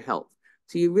of their health.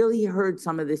 So you really heard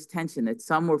some of this tension that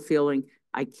some were feeling,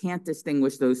 I can't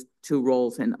distinguish those two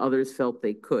roles, and others felt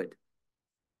they could.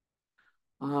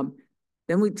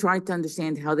 Then we tried to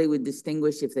understand how they would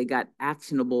distinguish if they got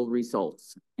actionable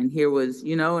results. And here was,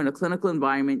 in a clinical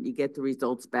environment, you get the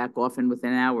results back often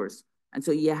within hours. And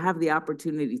so you have the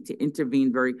opportunity to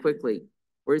intervene very quickly.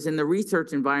 Whereas in the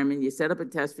research environment, you set up a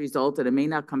test result and it may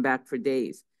not come back for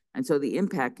days. And so the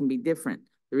impact can be different.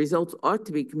 The results ought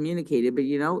to be communicated, but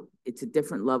it's a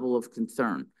different level of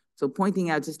concern. So pointing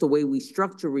out just the way we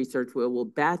structure research where we'll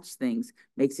batch things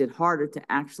makes it harder to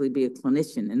actually be a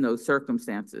clinician in those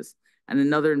circumstances. And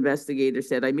another investigator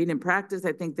said, in practice,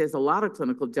 I think there's a lot of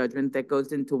clinical judgment that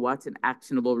goes into what's an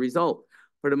actionable result.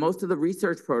 For most of the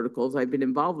research protocols I've been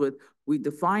involved with, we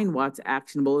define what's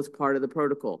actionable as part of the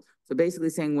protocol. So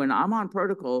basically saying when I'm on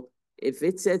protocol, if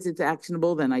it says it's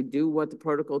actionable, then I do what the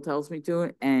protocol tells me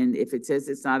to. And if it says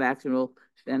it's not actionable,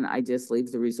 then I just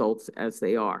leave the results as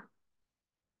they are.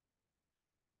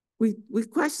 We've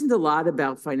questioned a lot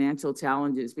about financial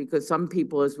challenges because some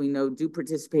people, as we know, do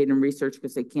participate in research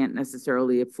because they can't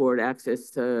necessarily afford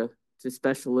access to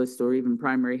specialists or even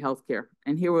primary health care.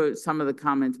 And here were some of the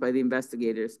comments by the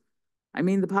investigators.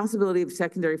 The possibility of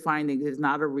secondary findings is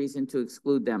not a reason to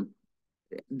exclude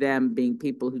them being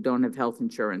people who don't have health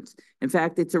insurance. In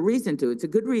fact, it's a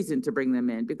good reason to bring them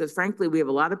in because frankly, we have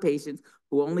a lot of patients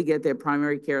who only get their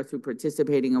primary care through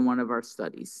participating in one of our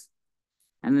studies.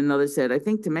 And another said, I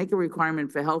think to make a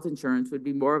requirement for health insurance would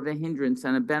be more of a hindrance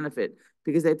than a benefit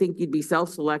because I think you'd be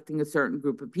self-selecting a certain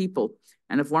group of people.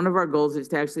 And if one of our goals is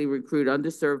to actually recruit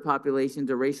underserved populations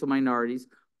or racial minorities,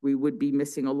 we would be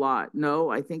missing a lot.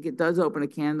 No, I think it does open a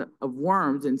can of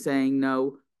worms in saying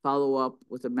no, follow up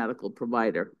with a medical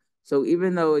provider. So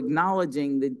even though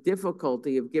acknowledging the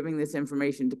difficulty of giving this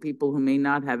information to people who may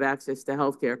not have access to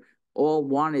healthcare, all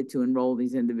wanted to enroll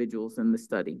these individuals in the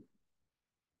study.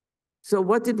 So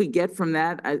what did we get from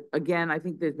that? Again, I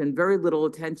think there's been very little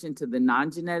attention to the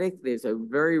non-genetic. There's a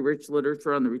very rich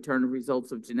literature on the return of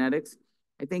results of genetics.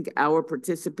 I think our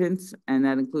participants, and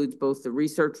that includes both the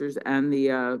researchers and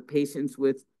the patients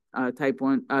with type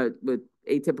 1, with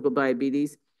atypical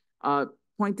diabetes,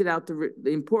 pointed out the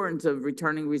importance of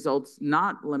returning results,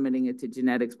 not limiting it to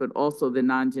genetics, but also the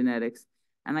non-genetics.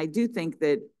 And I do think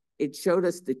that it showed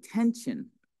us the tension,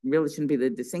 really shouldn't be the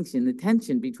distinction, the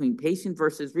tension between patient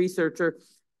versus researcher,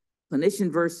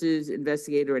 clinician versus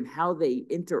investigator, and how they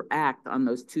interact on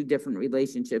those two different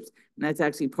relationships. And that's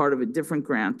actually part of a different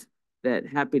grant that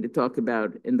happy to talk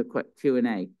about in the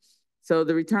Q&A. So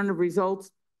the return of results,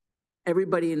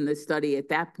 everybody in the study at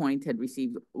that point had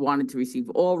wanted to receive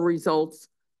all results.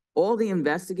 All the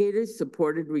investigators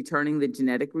supported returning the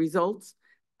genetic results,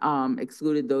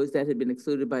 excluded those that had been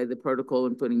excluded by the protocol,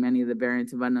 including many of the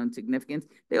variants of unknown significance.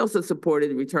 They also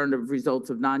supported return of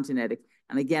results of non-genetic.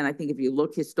 And again, I think if you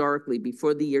look historically,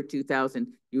 before the year 2000,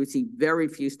 you would see very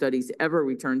few studies ever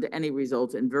return to any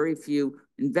results and very few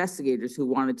investigators who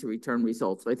wanted to return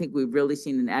results. So I think we've really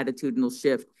seen an attitudinal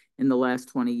shift in the last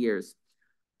 20 years.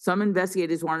 Some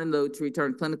investigators wanted, though, to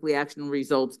return clinically actionable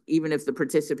results, even if the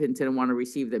participants didn't want to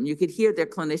receive them. You could hear their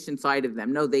clinician side of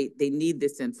them. No, they need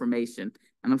this information.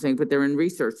 And I'm saying, but they're in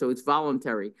research, so it's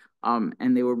voluntary.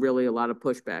 And there were really a lot of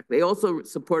pushback. They also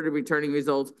supported returning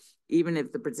results, even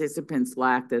if the participants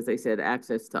lacked, as I said,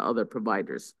 access to other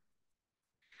providers.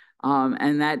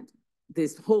 And that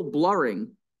this whole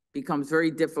blurring becomes very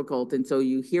difficult. And so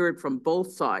you hear it from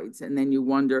both sides, and then you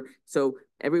wonder, so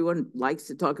everyone likes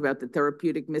to talk about the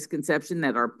therapeutic misconception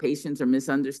that our patients are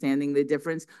misunderstanding the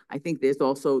difference. I think there's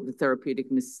also the therapeutic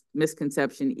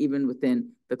misconception even within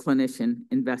the clinician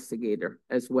investigator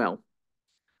as well.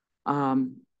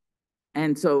 And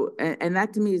that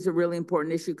to me is a really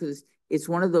important issue because it's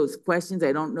one of those questions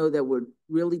I don't know that we're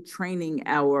really training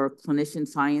our clinician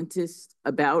scientists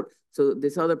about. So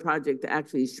this other project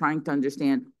actually is trying to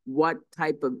understand what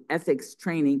type of ethics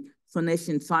training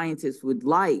clinician scientists would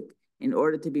like in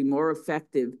order to be more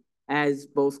effective as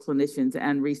both clinicians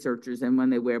and researchers and when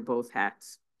they wear both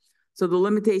hats. So the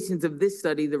limitations of this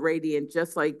study, the RADIANT,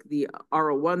 just like the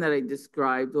R01 that I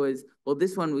described was, well,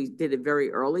 this one we did it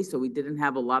very early, so we didn't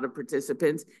have a lot of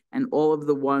participants, and all of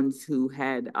the ones who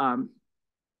had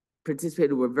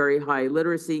participated were very high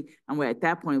literacy, and at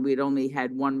that point, we had only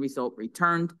had one result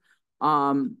returned.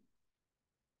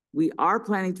 We are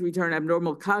planning to return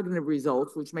abnormal cognitive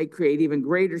results, which may create even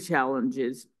greater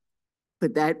challenges,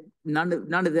 but that none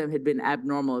of them had been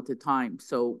abnormal at the time.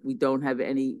 So we don't have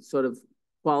any sort of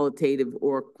qualitative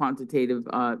or quantitative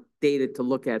data to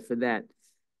look at for that.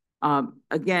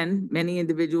 Again, many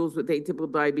individuals with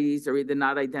atypical diabetes are either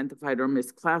not identified or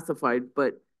misclassified,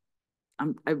 but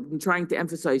I've been trying to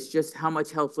emphasize just how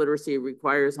much health literacy it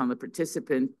requires on the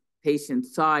participant patient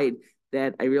side,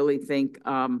 that I really think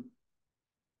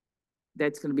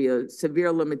that's going to be a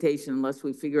severe limitation unless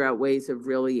we figure out ways of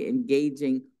really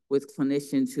engaging with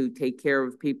clinicians who take care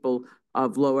of people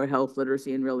of lower health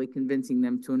literacy and really convincing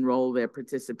them to enroll their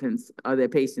participants, their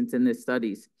patients in their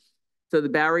studies. So the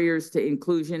barriers to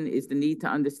inclusion is the need to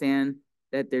understand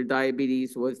that their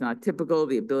diabetes was not typical,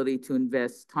 the ability to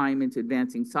invest time into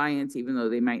advancing science, even though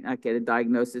they might not get a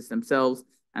diagnosis themselves,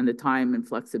 and the time and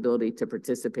flexibility to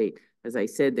participate. As I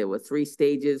said, there were 3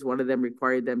 stages. One of them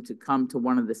required them to come to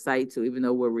one of the sites. So even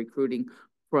though we're recruiting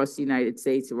across the United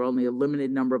States, there were only a limited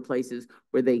number of places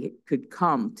where they could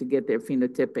come to get their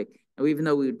phenotypic. And even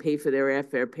though we would pay for their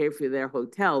airfare, pay for their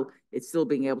hotel, it's still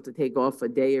being able to take off a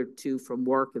day or 2 from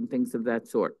work and things of that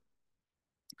sort.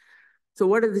 So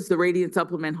what does the Radiant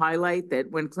Supplement highlight? That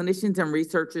when clinicians and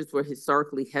researchers were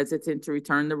historically hesitant to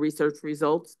return the research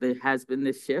results, there has been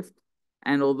this shift.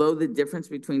 And although the difference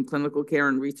between clinical care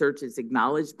and research is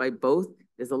acknowledged by both,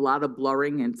 there's a lot of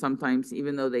blurring. And sometimes,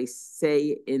 even though they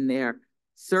say in their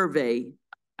survey,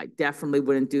 I definitely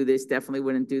wouldn't do this, definitely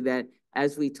wouldn't do that,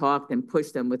 as we talked and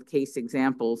pushed them with case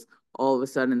examples, all of a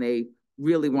sudden they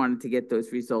really wanted to get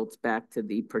those results back to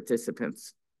the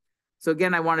participants. So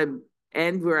again, I want to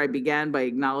end where I began by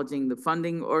acknowledging the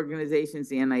funding organizations,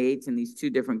 the NIH, and these 2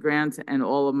 different grants, and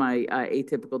all of my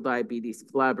atypical diabetes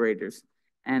collaborators.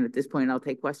 And at this point, I'll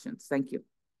take questions. Thank you.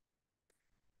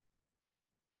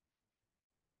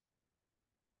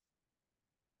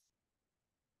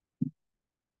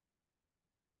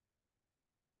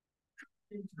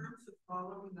 In terms of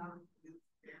following up with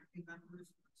family members,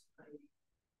 is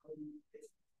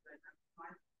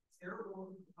there a role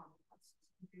in the public health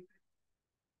system?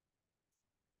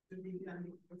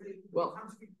 Well, it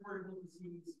comes to reportable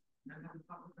disease, and then the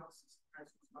public health system has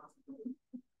responsibility.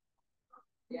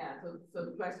 Yeah, so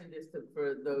the question is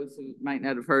for those who might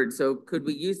not have heard, so could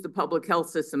we use the public health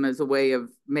system as a way of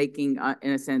making,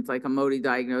 in a sense, like a MODI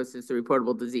diagnosis, a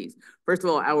reportable disease? First of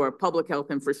all, our public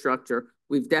health infrastructure,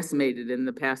 we've decimated in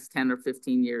the past 10 or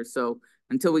 15 years. So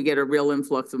until we get a real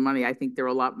influx of money, I think there are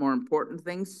a lot more important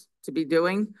things to be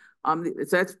doing. So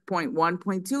that's point 1.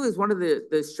 Point 2 is one of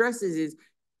the stresses is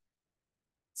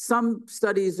some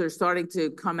studies are starting to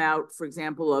come out, for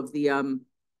example, of the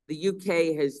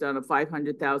UK has done a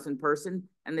 500,000 person,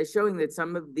 and they're showing that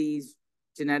some of these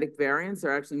genetic variants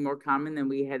are actually more common than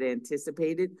we had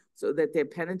anticipated, so that their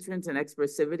penetrance and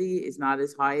expressivity is not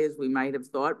as high as we might have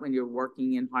thought when you're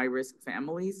working in high-risk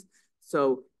families.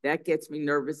 So that gets me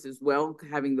nervous as well,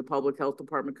 having the public health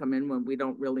department come in when we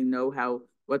don't really know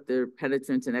what their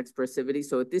penetrance and expressivity.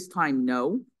 So at this time,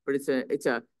 no, but it's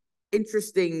a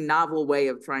interesting, novel way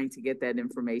of trying to get that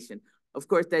information. Of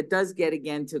course, that does get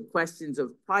again to questions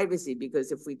of privacy,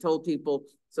 because if we told people,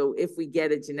 so if we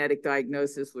get a genetic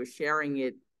diagnosis, we're sharing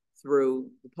it through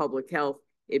the public health,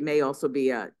 it may also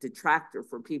be a detractor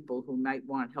for people who might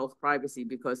want health privacy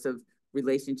because of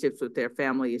relationships with their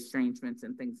family, estrangements,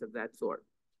 and things of that sort.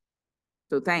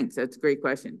 So thanks, that's a great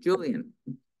question. Julian.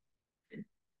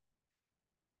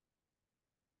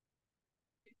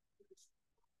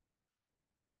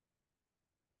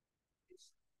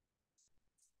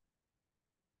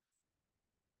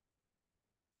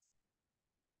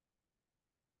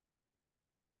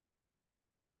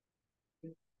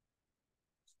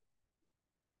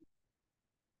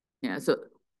 Yeah, so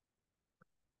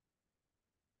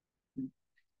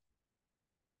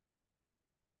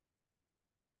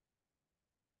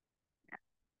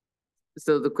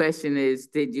the question is,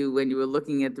 did you, when you were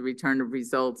looking at the return of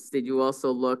results, did you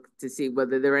also look to see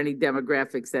whether there are any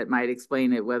demographics that might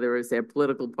explain it, whether it's their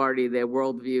political party, their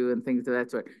worldview, and things of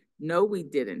that sort? No, we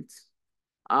didn't.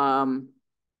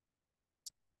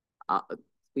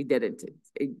 We didn't.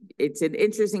 It's an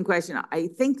interesting question. I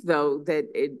think, though, that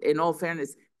in all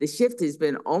fairness, the shift has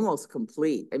been almost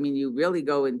complete. I mean, you really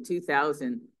go in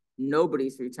 2000,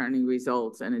 nobody's returning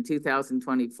results. And in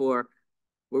 2024,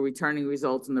 we're returning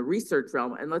results in the research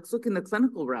realm. And let's look in the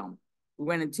clinical realm. We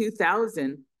went in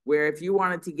 2000, where if you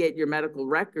wanted to get your medical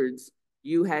records,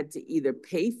 you had to either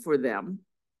pay for them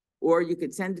or you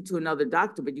could send it to another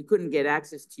doctor, but you couldn't get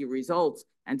access to your results.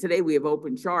 And today we have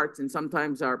open charts, and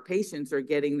sometimes our patients are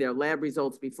getting their lab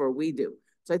results before we do.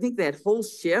 So I think that whole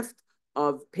shift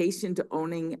of patient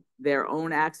owning their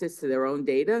own access to their own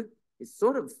data is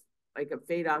sort of like a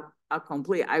fait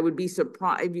accompli. I would be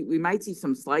surprised. We might see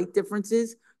some slight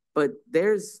differences, but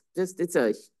it's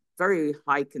a very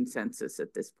high consensus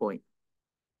at this point.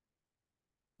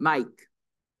 Mike.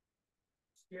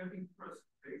 Standing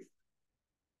presentation.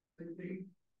 I think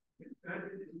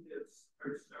embedded in this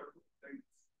are several things.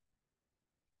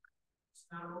 It's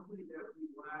not only that we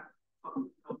lack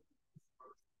public health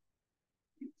infrastructure,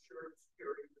 the insurance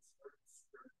carriers are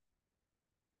concerned.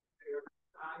 They are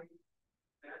dying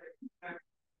that impact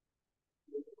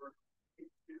for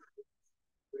individuals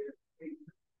with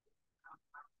payment.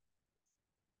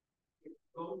 If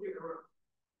though there are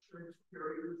insurance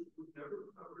carriers who never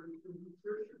covered the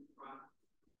nutrition product,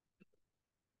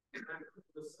 medical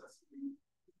necessity,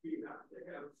 we have to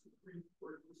have Supreme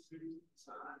Court decisions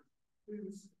on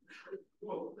who's,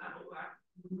 quote, not lack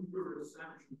or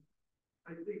essential.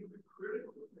 I think the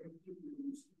critical thing to do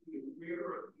is to be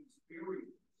aware of these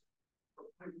barriers. But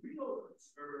my real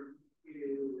concern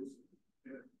is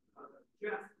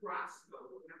Jeff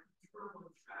Roscoe, an internal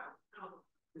child health,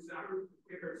 is out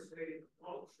there saying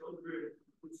all children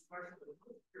with special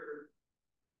health care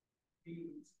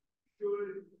needs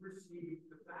should receive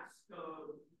the best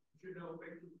of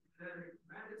genomic and genetic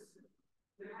medicine.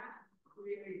 That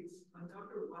creates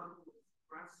another level of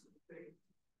stress and things.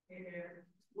 And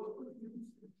what would you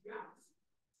suggest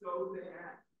so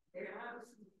that as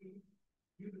we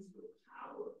use the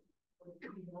power of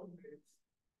genomics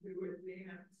to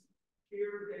advance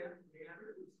care that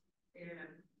matters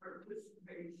and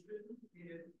participation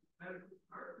in medical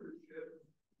partnerships,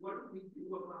 what do we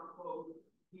do about both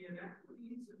the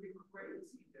inequities and the craziness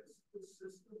the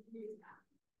system is at?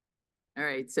 All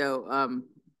right, so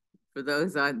for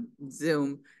those on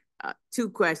Zoom, 2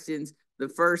 questions. The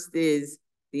first is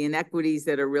the inequities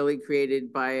that are really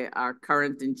created by our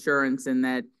current insurance, and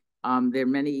that there are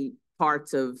many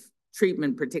parts of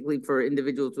treatment, particularly for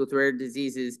individuals with rare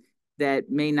diseases, that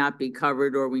may not be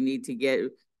covered, or we need to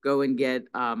go and get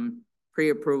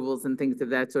pre-approvals and things of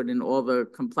that sort, and all the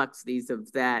complexities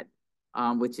of that,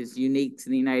 which is unique to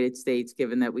the United States,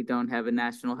 given that we don't have a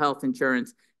national health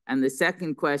insurance. And the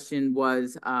second question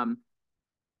was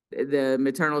the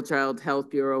Maternal Child Health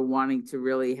Bureau wanting to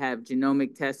really have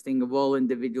genomic testing of all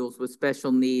individuals with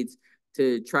special needs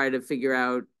to try to figure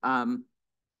out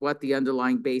what the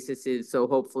underlying basis is, so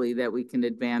hopefully that we can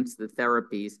advance the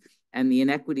therapies. And the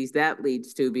inequities that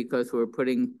leads to, because we're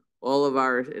putting all of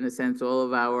our, in a sense, all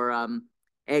of our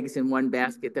eggs in one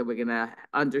basket, that we're gonna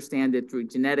understand it through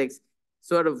genetics,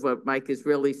 sort of what Mike is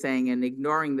really saying, and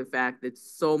ignoring the fact that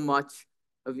so much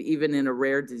of, even in a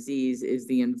rare disease, is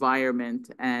the environment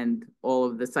and all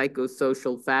of the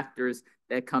psychosocial factors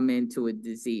that come into a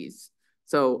disease.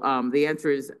 So the answer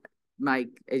is,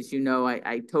 Mike, as you know,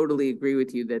 I totally agree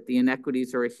with you that the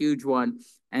inequities are a huge one,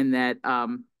 and that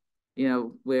you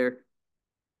know, we're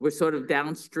sort of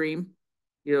downstream,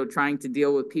 you know, trying to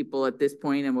deal with people at this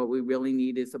point, and what we really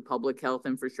need is a public health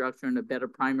infrastructure and a better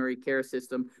primary care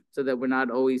system, so that we're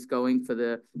not always going for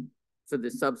the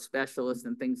subspecialists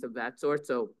and things of that sort.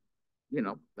 So, you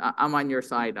know, I'm on your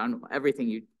side on everything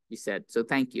you said. So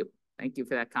thank you. Thank you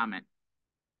for that comment.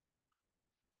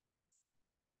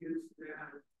 Is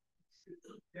that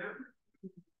never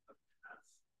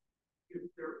if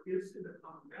there isn't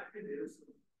a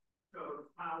mechanism to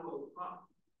follow up.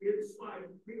 It's like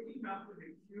picking up an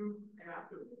acute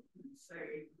abdomen and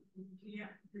saying, we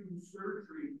can't do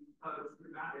surgery because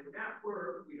we're not in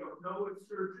network, we don't know if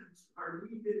surgeons are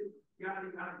needed, yada,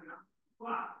 yada, yada.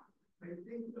 But I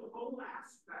think the whole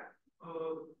aspect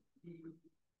of the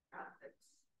ethics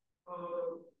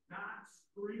of not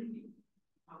screening,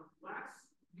 unless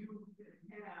you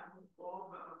can have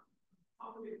all the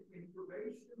public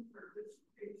information,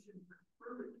 participation,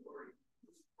 confirmatory,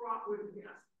 is fraught with yes.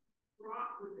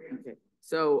 Okay.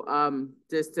 So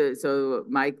so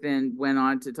Mike then went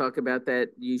on to talk about that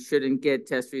you shouldn't get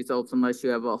test results unless you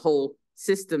have a whole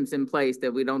systems in place,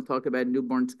 that we don't talk about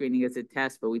newborn screening as a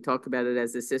test, but we talk about it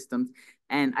as a system.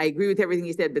 And I agree with everything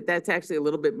he said, but that's actually a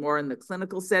little bit more in the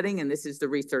clinical setting, and this is the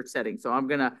research setting. So I'm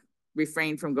gonna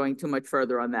refrain from going too much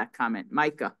further on that comment.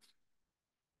 Micah.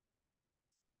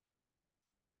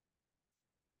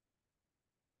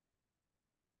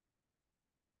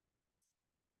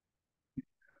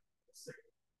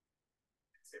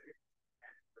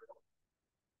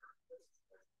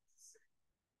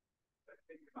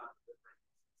 Think about the different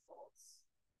results.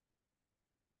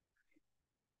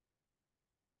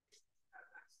 Have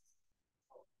access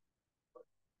to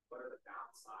what are the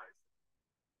downsides?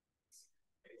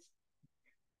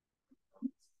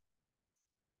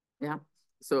 Yeah.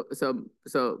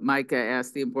 So Micah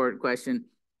asked the important question,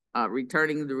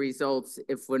 returning the results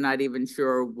if we're not even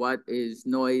sure what is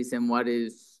noise and what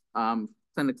is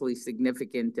clinically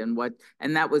significant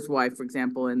and that was why, for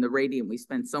example, in the Radiant, we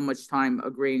spent so much time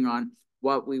agreeing on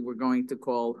what we were going to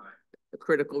call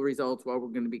critical results, what were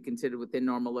going to be considered within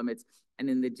normal limits. And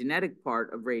in the genetic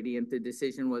part of Radiant, the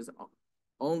decision was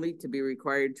only to be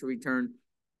required to return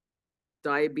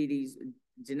diabetes,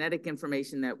 genetic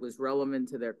information that was relevant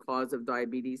to their cause of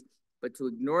diabetes, but to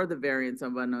ignore the variants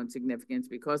of unknown significance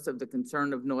because of the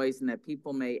concern of noise and that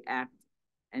people may act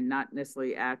and not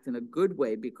necessarily act in a good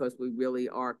way because we really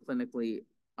are clinically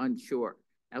unsure.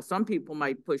 Now, some people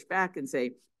might push back and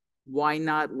say, why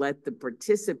not let the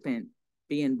participant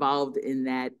be involved in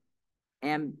that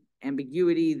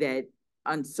ambiguity, that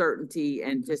uncertainty,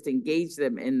 and just engage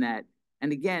them in that?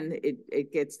 And again,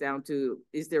 it gets down to,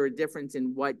 is there a difference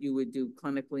in what you would do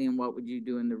clinically and what would you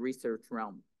do in the research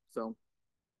realm? So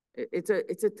it's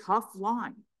a tough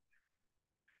line.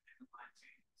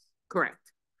 Correct.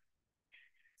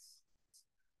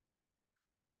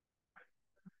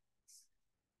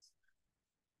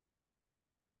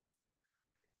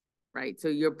 Right. So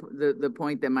the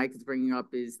point that Mike is bringing up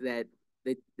is that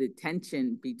the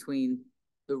tension between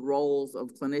the roles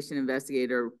of clinician,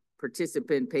 investigator,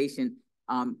 participant, patient,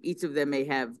 each of them may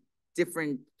have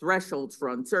different thresholds for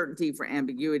uncertainty, for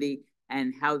ambiguity,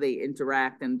 and how they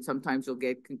interact. And sometimes you'll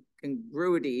get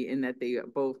congruity in that they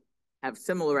both have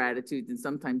similar attitudes, and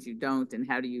sometimes you don't. And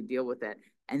how do you deal with that?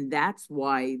 And that's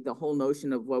why the whole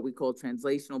notion of what we call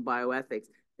translational bioethics,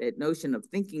 that notion of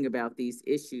thinking about these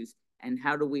issues and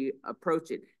how do we approach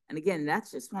it. And again,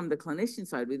 that's just from the clinician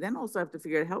side. We then also have to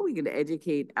figure out how are we going to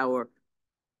educate our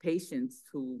patients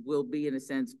who will be, in a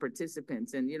sense,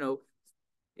 participants. And, you know,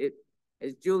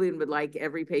 as Julian would like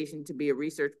every patient to be a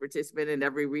research participant and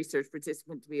every research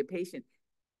participant to be a patient.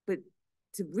 But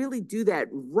to really do that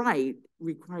right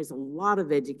requires a lot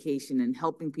of education and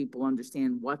helping people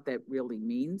understand what that really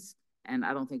means. And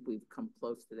I don't think we've come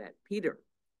close to that. Peter.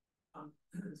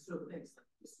 So thanks.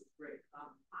 This is great. I'm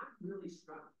really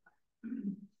struck by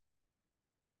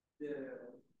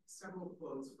the several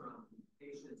quotes from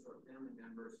patients or family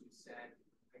members who said,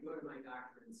 I go to my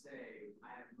doctor and say, I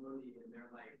have Modi, and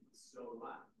they're like, so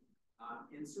what?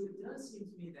 And so it does seem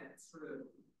to me that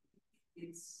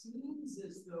it seems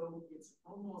as though it's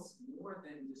almost more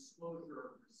than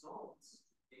disclosure of results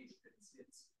to patients.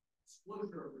 It's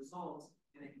disclosure of results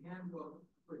and a handbook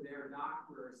for their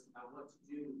doctors about what to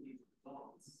do with these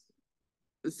results.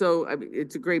 So I mean,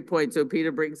 it's a great point. So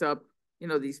Peter brings up, you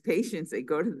know, these patients, they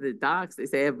go to the docs, they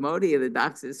say, I have Modi, and the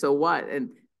doc says, so what? And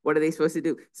what are they supposed to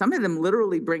do? Some of them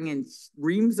literally bring in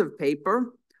reams of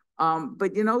paper.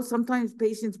 But, you know, sometimes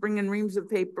patients bring in reams of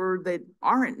paper that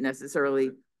aren't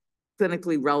necessarily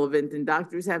clinically relevant, and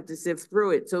doctors have to sift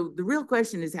through it. So the real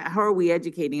question is, how are we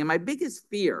educating? And my biggest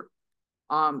fear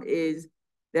is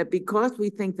that because we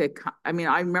think that, I mean,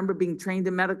 I remember being trained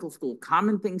in medical school,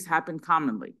 common things happen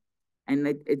commonly, and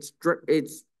it's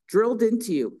drilled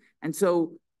into you. And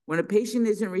so when a patient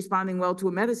isn't responding well to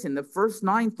a medicine, the first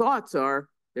 9 thoughts are,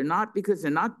 they're not, because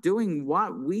they're not doing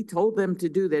what we told them to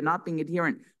do. They're not being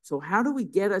adherent. So how do we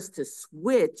get us to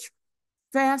switch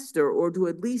faster, or to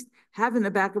at least have in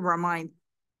the back of our mind,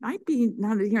 might be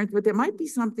not adherence, but there might be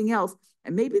something else.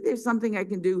 And maybe there's something I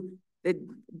can do that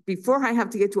before I have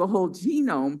to get to a whole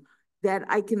genome, that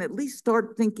I can at least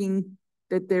start thinking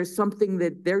that there's something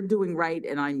that they're doing right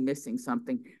and I'm missing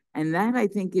something. And that, I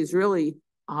think, is really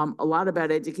a lot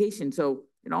about education. So,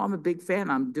 you know, I'm a big fan.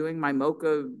 I'm doing my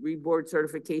MOCA reboard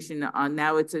certification on,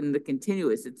 now it's in the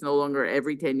continuous. It's no longer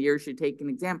every 10 years you take an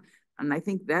exam. And I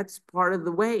think that's part of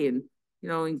the way, and, you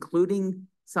know, including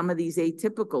some of these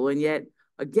atypical. And yet,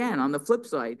 again, on the flip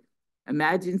side,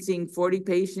 imagine seeing 40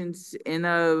 patients in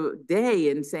a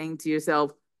day and saying to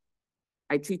yourself,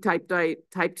 I treat type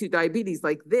 2 diabetes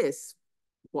like this.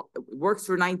 Well, it works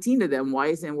for 19 of them. Why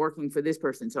isn't it working for this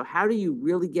person? So how do you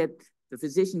really get the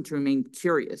physician to remain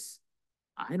curious?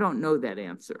 I don't know that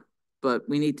answer, but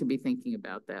we need to be thinking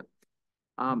about that.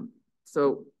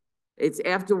 So it's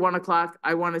after 1 o'clock.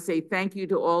 I want to say thank you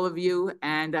to all of you,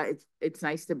 and it's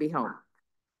nice to be home.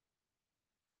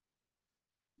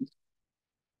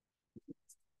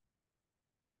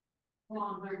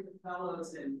 Well, I'm like the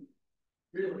fellows, and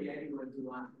really anyone who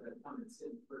wants to come and sit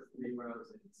in the first 3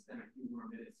 rows and spend a few more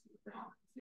minutes with